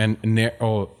yeah,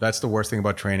 that's the worst thing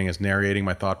about training, is narrating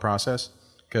my thought process,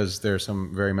 because there's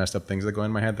some very messed up things that go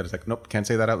in my head that it's like, nope, can't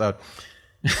say that out loud.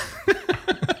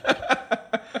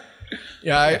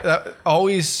 Yeah, that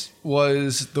always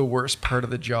was the worst part of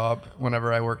the job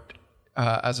whenever I worked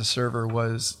as a server,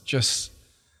 was just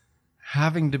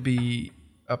having to be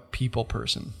a people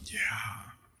person. Yeah.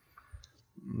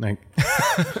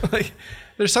 Like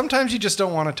there's sometimes you just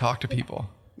don't want to talk to people.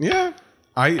 Yeah.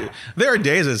 There are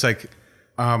days it's like,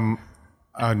 no,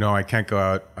 I can't go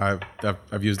out.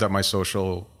 I've used up my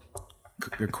social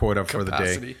quota for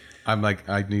Capacity. The day. I'm like,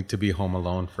 I need to be home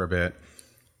alone for a bit.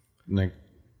 Like,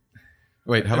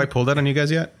 wait, have I pulled that on you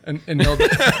guys yet? And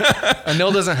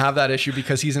Anil doesn't have that issue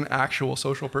because he's an actual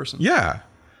social person. Yeah.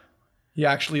 He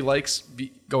actually likes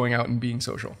going out and being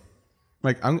social.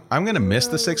 Like, I'm gonna miss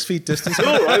the 6 feet distance.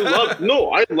 I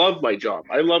love my job.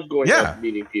 I love going out,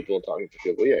 meeting people, and talking to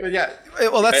people. Yeah. But yeah.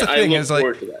 Well, that's the thing. I look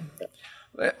forward to that.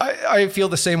 Yeah. I feel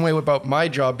the same way about my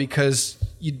job, because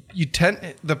you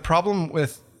tend, the problem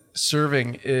with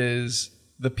serving is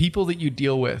the people that you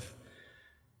deal with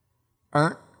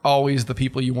aren't always the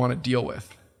people you want to deal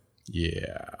with.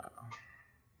 Yeah.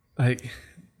 Like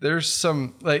there's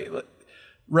some, like,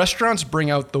 restaurants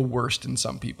bring out the worst in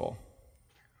some people.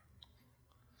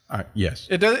 Yes.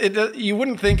 It does. You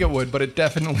wouldn't think it would, but it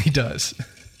definitely does.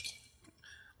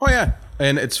 Oh yeah.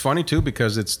 And it's funny too,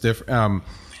 because it's different.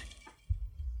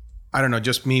 I don't know,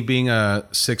 just me being a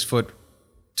 6 foot,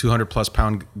 200 plus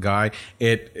pound guy,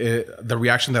 the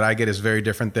reaction that I get is very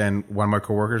different than one of my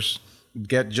coworkers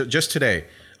get. Just today,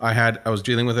 I was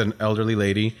dealing with an elderly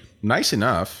lady, nice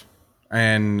enough,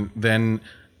 and then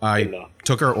I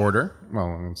took her order.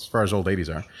 Well, as far as old ladies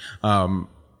are,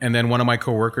 and then one of my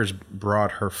coworkers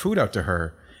brought her food out to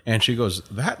her, and she goes,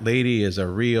 "That lady is a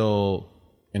real,"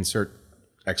 insert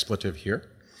expletive here,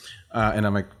 and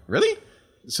I'm like, "Really?"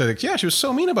 So like, yeah, she was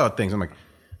so mean about things. I'm like,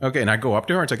 okay. And I go up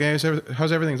to her. It's like, hey,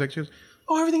 how's everything? It's like, she goes,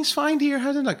 oh, everything's fine, dear.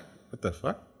 How's it? Like, what the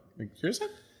fuck? Like, seriously?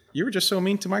 You were just so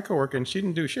mean to my coworker, and she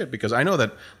didn't do shit, because I know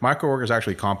that my coworker is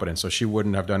actually competent, so she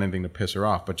wouldn't have done anything to piss her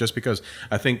off. But just because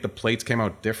I think the plates came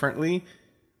out differently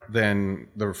than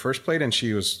the first plate, and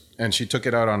she took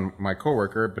it out on my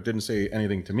coworker, but didn't say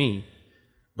anything to me.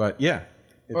 But yeah.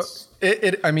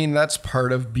 I mean, that's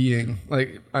part of being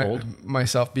like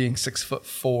myself being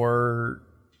 6'4",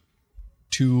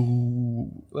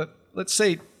 let's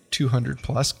say 200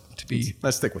 plus to be.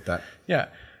 Let's stick with that. Yeah.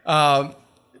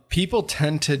 People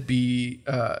tend to be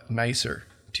nicer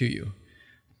to you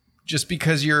just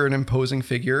because you're an imposing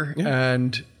figure,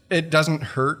 and it doesn't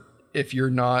hurt if you're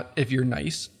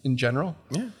nice in general.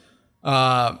 Yeah.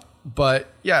 But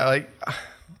yeah, like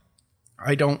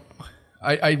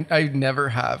I never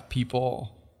have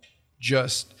people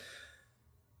just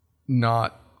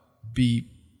not be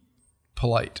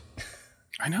polite.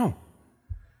 I know.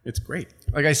 It's great.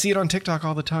 Like I see it on TikTok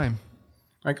all the time.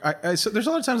 Like so there's a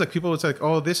lot of times like people would say like,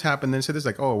 oh, this happened, then say this,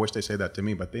 like, oh, I wish they say that to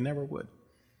me, but they never would.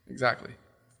 Exactly.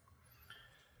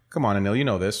 Come on, Anil, you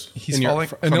know this.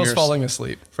 Anil's falling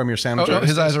asleep from your sandwich. Oh,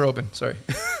 his eyes are open. Sorry.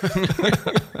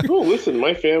 No, listen,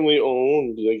 my family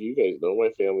owned, like you guys know,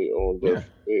 my family owned a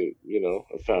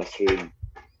fast food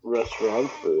restaurant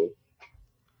for,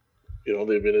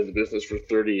 they've been in the business for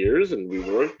 30 years, and we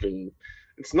worked, and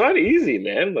it's not easy,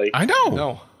 man. Like, I know.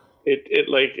 No. It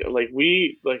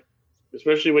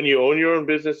especially when you own your own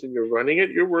business and you're running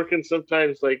it, you're working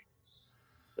sometimes like.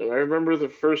 And I remember the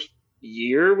first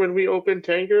year when we opened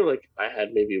Tanger, like I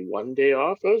had maybe one day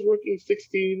off. I was working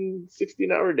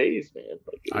 16-hour days, man.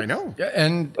 Like it I was, know. Yeah,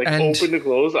 and like open to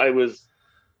close. I was,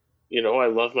 I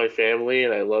love my family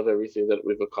and I love everything that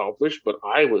we've accomplished, but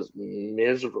I was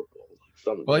miserable.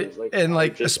 Some well, days, like and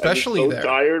like I especially was so there.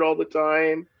 tired all the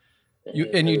time.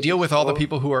 You deal with all the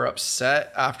people who are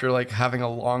upset after like having a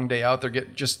long day out. They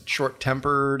get just short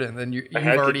tempered, and then you've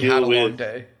already had a long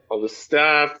day. All the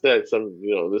staff that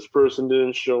this person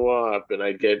didn't show up, and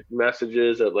I get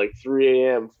messages at like 3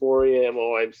 a.m., 4 a.m.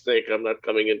 Oh, I'm sick. I'm not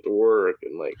coming into work,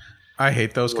 and like I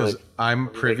hate those because I'm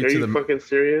privy to the. Are you fucking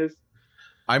serious?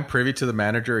 I'm privy to the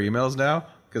manager emails now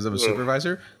because I'm a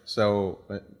supervisor. So,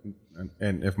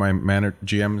 and if my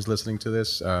GM is listening to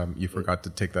this, you forgot to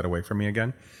take that away from me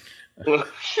again. Not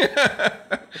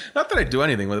that I do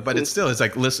anything with it, but it's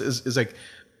like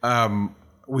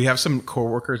we have some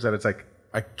coworkers that it's like,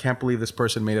 I can't believe this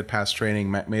person made it past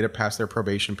training, made it past their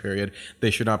probation period.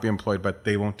 They should not be employed, but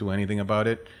they won't do anything about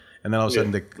it. And then all of a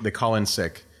sudden they call in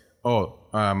sick.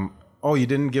 Oh, you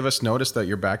didn't give us notice that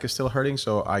your back is still hurting,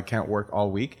 so I can't work all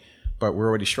week. But we're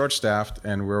already short-staffed,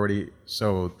 and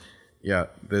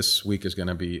this week is going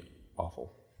to be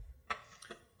awful.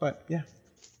 But yeah.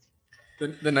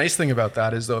 The nice thing about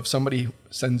that is, though, if somebody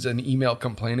sends an email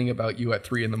complaining about you at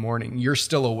 3 a.m, you're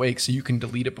still awake, so you can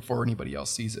delete it before anybody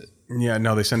else sees it. Yeah,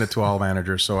 no, they send it to all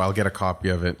managers, so I'll get a copy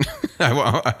of it. I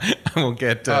won't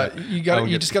get.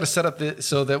 You just got to set up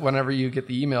so that whenever you get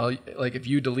the email, like if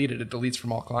you delete it, it deletes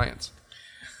from all clients.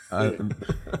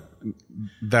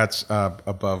 That's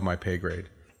above my pay grade.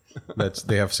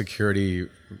 They have security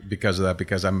because of that.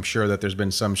 Because I'm sure that there's been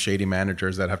some shady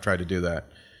managers that have tried to do that.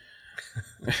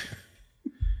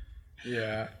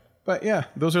 Yeah. But yeah,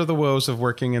 those are the woes of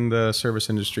working in the service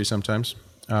industry sometimes.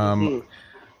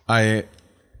 I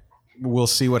will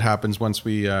see what happens once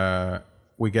we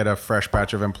get a fresh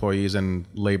batch of employees and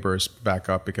laborers back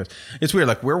up, because it's weird.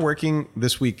 Like we're working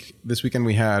this weekend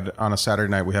we had on a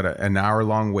Saturday night, we had an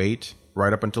hour-long wait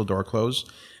right up until door close.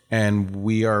 And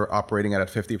we are operating at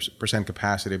 50%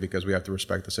 capacity because we have to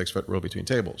respect the 6-foot rule between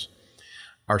tables.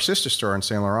 Our sister store in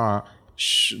Saint Laurent,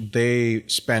 they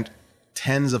spent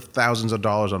tens of thousands of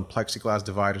dollars on plexiglass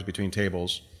dividers between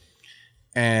tables,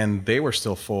 and they were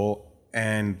still full,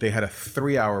 and they had a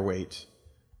 3-hour wait,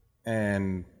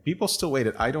 and people still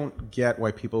waited. I don't get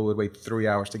why people would wait 3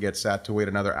 hours to get sat to wait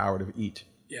another hour to eat.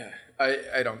 Yeah,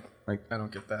 I don't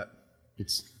get that.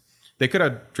 They could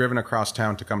have driven across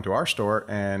town to come to our store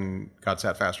and got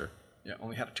sat faster. Yeah,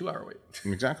 only had a 2-hour wait.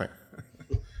 Exactly.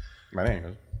 But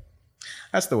anyways,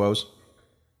 that's the woes.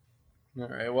 All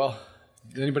right, well,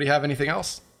 does anybody have anything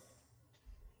else?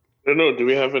 I don't know. Do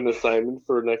we have an assignment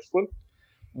for next one?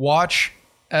 Watch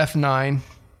F9.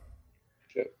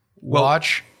 Okay.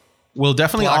 We'll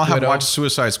definitely Black all have Widow. watched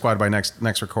Suicide Squad by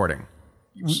next recording.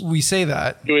 We say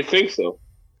that. Do we think so?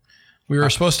 We were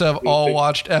supposed to have all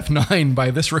watched F9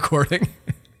 by this recording.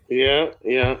 Yeah.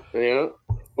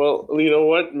 Well, you know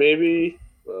what? Maybe.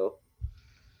 Well,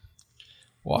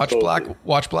 Watch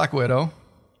Black Widow.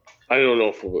 I don't know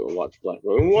if we'll watch Black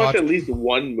Widow. We'll watch at least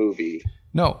one movie.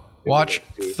 No, watch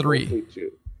 3.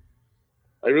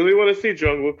 I really want to see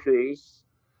Jungle Cruise.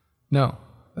 No,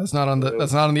 that's not on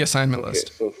the assignment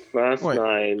list. So Fast 9.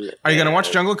 Are you going to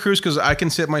watch Jungle Cruise? Because I can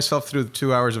sit myself through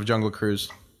 2 hours of Jungle Cruise.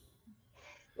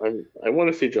 I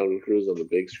want to see Jungle Cruise on the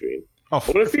big screen. Oh,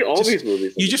 I want to see all these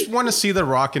movies. You just want to see The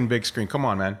Rock in big screen. Come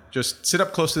on, man. Just sit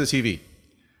up close to the TV.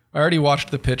 I already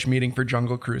watched the pitch meeting for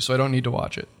Jungle Cruise, so I don't need to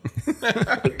watch it.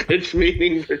 The pitch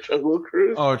meeting for Jungle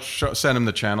Cruise? Oh, send him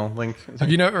the channel link. Have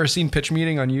you never seen pitch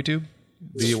meeting on YouTube?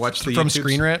 Do you watch the From YouTubes?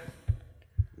 Screen Rant?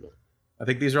 I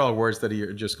think these are all words that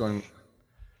you're just going...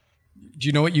 Do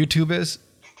you know what YouTube is?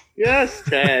 Yes,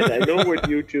 Ted. I know what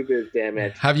YouTube is, damn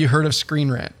it. Have you heard of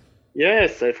Screen Rant?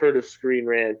 Yes, I've heard of Screen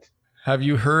Rant. Have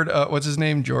you heard, what's his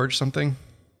name? George something?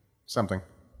 Something.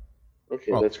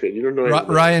 Okay, that's good. You don't know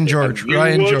Ryan George.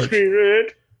 Ryan George. Screen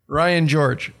Rant? Ryan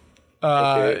George.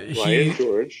 Okay, Ryan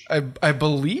George. I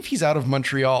believe he's out of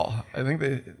Montreal. I think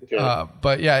they. Okay.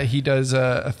 But yeah, he does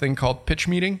a thing called pitch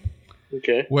meeting,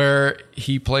 Okay. where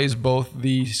he plays both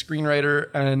the screenwriter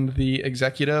and the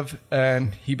executive,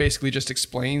 and he basically just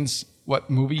explains what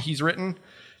movie he's written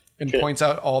and points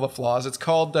out all the flaws. It's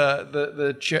called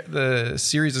the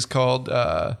series is called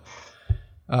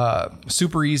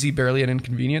Super Easy, Barely an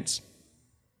Inconvenience.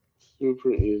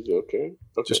 Super easy. Okay.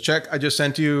 Just check. I just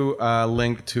sent you a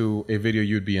link to a video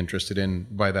you'd be interested in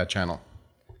by that channel.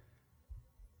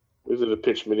 Is it a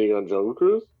pitch meeting on Jungle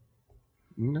Cruise?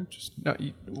 No,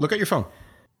 look at your phone.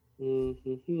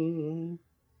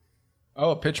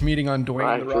 Oh, a pitch meeting on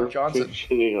Dwayne The Rock Johnson.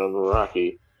 Pitching on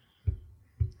Rocky.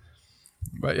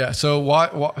 But yeah, so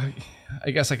what?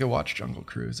 I guess I could watch Jungle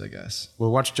Cruise. I guess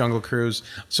We'll watch Jungle Cruise.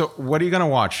 So what are you gonna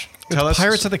watch? Tell us.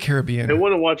 Pirates of the I Caribbean.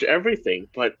 want to watch everything,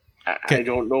 but I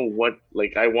don't know what.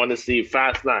 Like, I want to see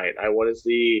Fast 9. I want to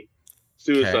see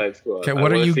Suicide Squad. Okay,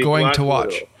 what are you going to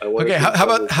watch? Okay, how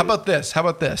about about this? How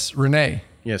about this, Renee?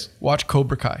 Yes. Watch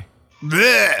Cobra Kai.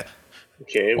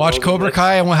 Okay, Watch Cobra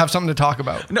Kai, and we'll have something to talk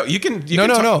about. No, you can.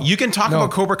 No. You can talk No.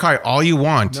 about Cobra Kai all you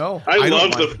want. No, I don't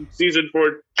love mind. the season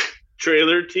 4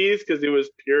 trailer tease because it was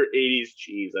pure 80s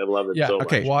cheese. I love it Yeah, so much.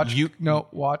 okay. watch. You-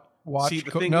 Watch. See, the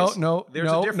Co- thing no, is, no, there's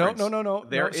no, a difference. no.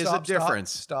 There is a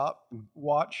difference. Stop.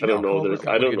 Watch. I don't know. Cobra There's,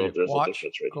 Kai. I don't know if there's a Watch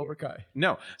difference right Cobra Kai.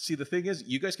 No. See, the thing is,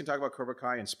 you guys can talk about Cobra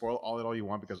Kai and spoil all you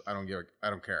want because I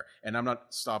don't care, and I'm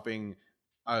not stopping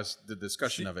us the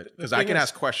discussion of it because I thing can is-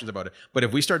 ask questions about it. But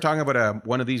if we start talking about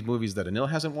one of these movies that Anil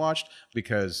hasn't watched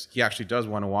because he actually does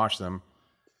want to watch them,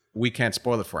 we can't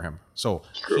spoil it for him. So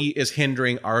he is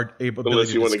hindering our ability Unless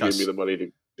you to want to discuss. give me the money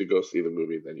to go see the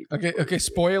movie, then you can. Okay.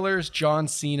 Spoilers. John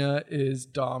Cena is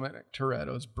Dominic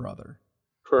Toretto's brother,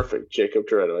 Perfect. Jacob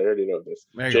Toretto. I already know this.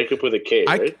 There you go. Jacob with a K,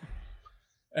 right?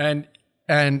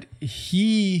 and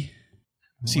he.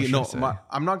 See, what should no, I say?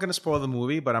 I'm not going to spoil the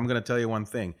movie, but I'm going to tell you one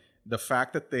thing: the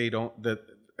fact that they don't, the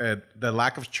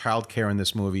lack of childcare in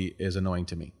this movie is annoying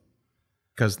to me.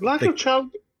 Because Lack of child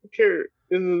care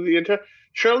in the entire.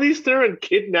 Charlize Theron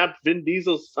kidnapped Vin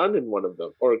Diesel's son in one of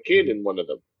them, or a kid in one of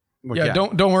them. Yeah,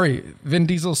 don't worry. Vin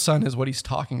Diesel's son is what he's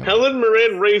talking about. Helen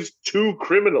Mirren raised 2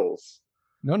 criminals.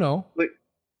 No.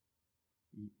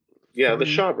 Yeah, the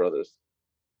 3. Shaw brothers.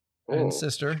 And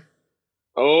sister.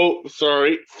 Oh,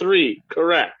 sorry, 3.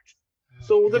 Correct.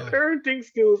 So the Yeah. parenting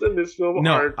skills in this film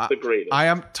aren't the greatest. I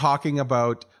am talking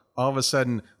about all of a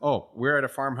sudden. Oh, we're at a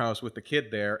farmhouse with the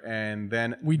kid there, and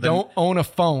then We don't own a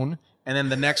phone. And then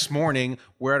the next morning,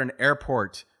 we're at an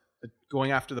airport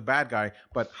going after the bad guy.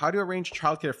 But how do you arrange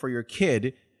childcare for your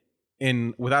kid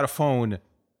without a phone?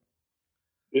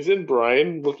 Isn't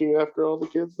Brian looking after all the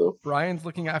kids though? Brian's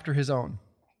looking after his own.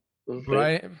 Okay.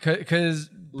 Brian, because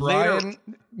Brian,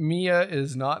 Mia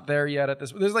is not there yet at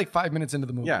this. There's like 5 minutes into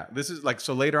the movie. Yeah, this is like,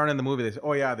 so later on in the movie, they say,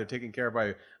 oh yeah, they're taken care of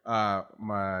by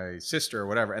my sister or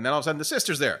whatever. And then all of a sudden the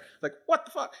sister's there. Like, what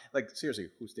the fuck? Like, seriously,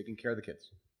 who's taking care of the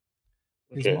kids?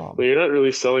 His Okay, mom. well, you're not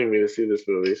really selling me to see this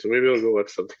movie, so maybe I'll go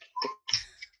watch something.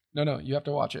 No, you have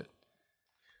to watch it.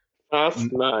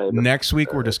 Fast 9. Next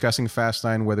week, we're discussing Fast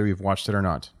 9, whether we've watched it or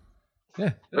not.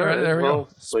 Yeah, All right, there we well,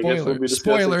 go. I guess we'll be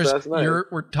discussing Spoilers. Fast 9.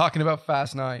 We're talking about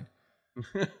Fast 9.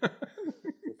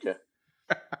 Okay.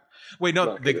 Wait, no,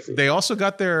 Not gonna see. they also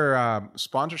got their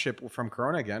sponsorship from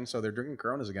Corona again, so they're drinking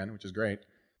Coronas again, which is great.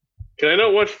 Can I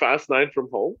not watch Fast 9 from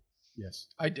home? Yes.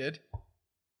 I did.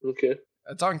 Okay.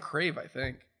 It's on Crave, I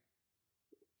think.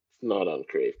 It's not on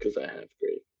Crave because I have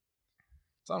Crave.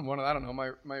 It's on one of, I don't know,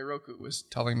 my Roku was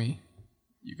telling me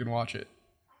you can watch it.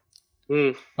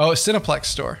 Hmm. Oh, Cineplex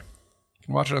Store. You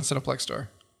can watch it on Cineplex Store.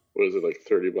 What is it, like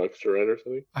 $30 to rent or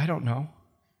something? I don't know.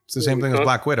 It's the same thing as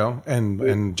Black Widow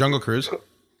and Jungle Cruise.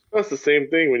 That's the same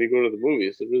thing when you go to the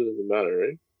movies. It really doesn't matter,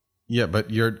 right? Yeah,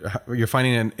 but you're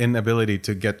finding an inability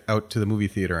to get out to the movie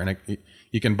theater, and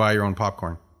you can buy your own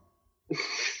popcorn.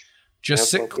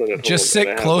 Just I have popcorn at home, sit and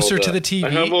I have closer all to the I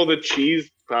have TV. all the cheese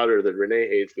powder that Renee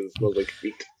hates because it smells like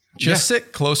feet. Just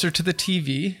sit closer to the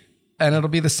TV, and it'll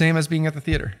be the same as being at the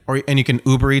theater. And you can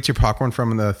Uber Eats your popcorn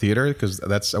from the theater because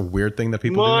that's a weird thing that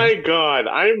people do. My God,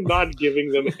 I'm not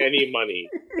giving them any money.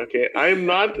 Okay, I'm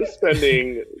not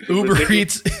spending Uber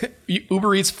ridiculous-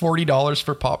 Eats $40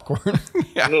 for popcorn.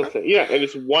 No, yeah, and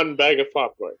it's one bag of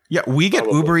popcorn. Yeah, we get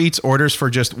Probably. Uber Eats orders for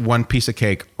just one piece of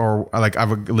cake, or like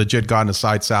I've legit gotten a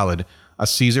side salad, a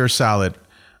Caesar salad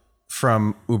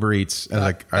from Uber Eats,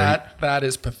 and that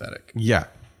is pathetic. yeah,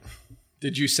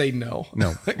 Did you say no?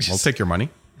 no, we'll take your money.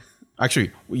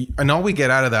 Actually, and all we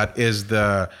get out of that is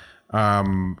the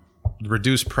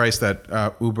reduced price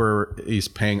that Uber is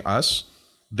paying us.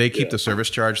 They keep the service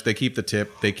charge, they keep the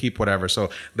tip, they keep whatever. So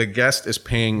the guest is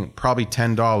paying probably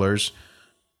 $10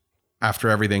 after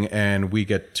everything, and we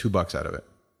get $2 out of it.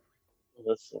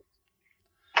 That's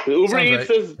the Uber Sounds Eats right.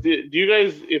 says, do you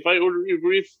guys, if I order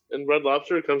Uber Eats and Red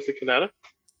Lobster, it comes to Canada?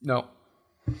 No.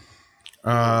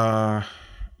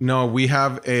 No, we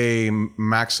have a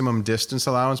maximum distance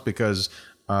allowance because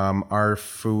our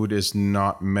food is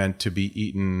not meant to be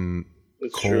eaten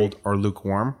That's cold or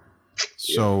lukewarm.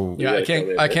 So Yeah, Yeah, come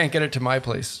in, I right? can't get it to my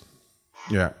place.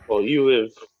 yeah, Well, you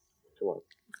live, come on.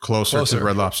 closer to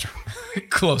Red Lobster.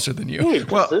 Closer than you. Wait, does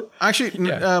it? Well, actually,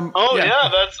 Yeah. Oh Yeah.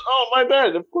 yeah. My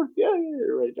bad. Of course, yeah,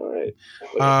 you're right. All right.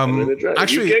 But I'm gonna try.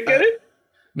 actually, you can't get it.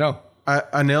 No.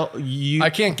 Anil, I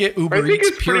can't get Uber I think Eats.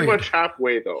 it's Period. pretty much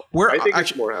halfway though. I think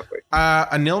it's more halfway.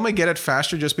 Anil may get it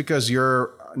faster just because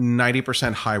you're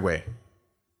 90% highway.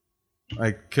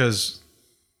 Like, because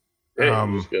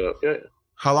Just get up. Yeah.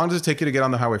 how long does it take you to get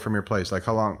on the highway from your place? Like,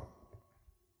 how long?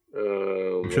 I'm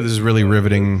sure Like this is really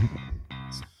riveting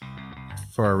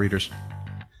for our readers,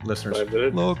 listeners. 5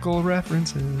 minutes. Local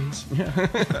references.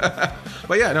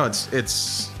 But yeah, no,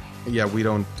 it's yeah, we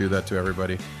don't do that to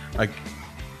everybody. Like,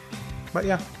 but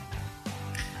yeah.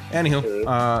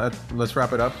 Anywho, let's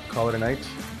wrap it up. Call it a night.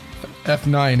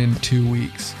 F9 in 2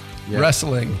 weeks. Yeah.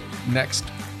 Wrestling next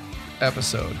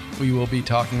episode. We will be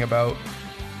talking about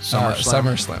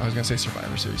SummerSlam. I was going to say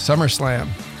Survivor Series. SummerSlam.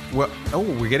 Well,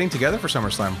 we're getting together for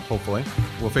SummerSlam. Hopefully,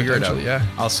 we'll figure it out. Potentially, yeah.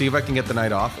 I'll see if I can get the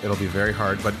night off. It'll be very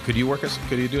hard. But could you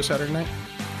do a Saturday night?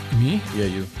 Me? Yeah,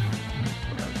 you.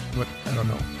 What? I don't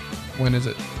know. When is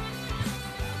it?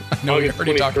 No, we August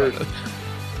already talked about 23rd.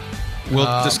 it.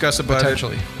 We'll discuss about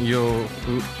potentially. it.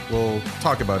 We'll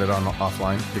talk about it on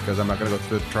offline because I'm not going to go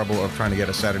through the trouble of trying to get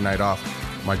a Saturday night off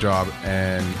my job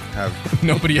and have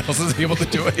Nobody else is able to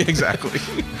do it. exactly.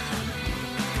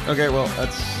 Okay, well,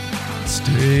 that's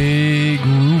Stay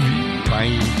groovy.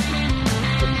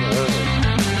 bye.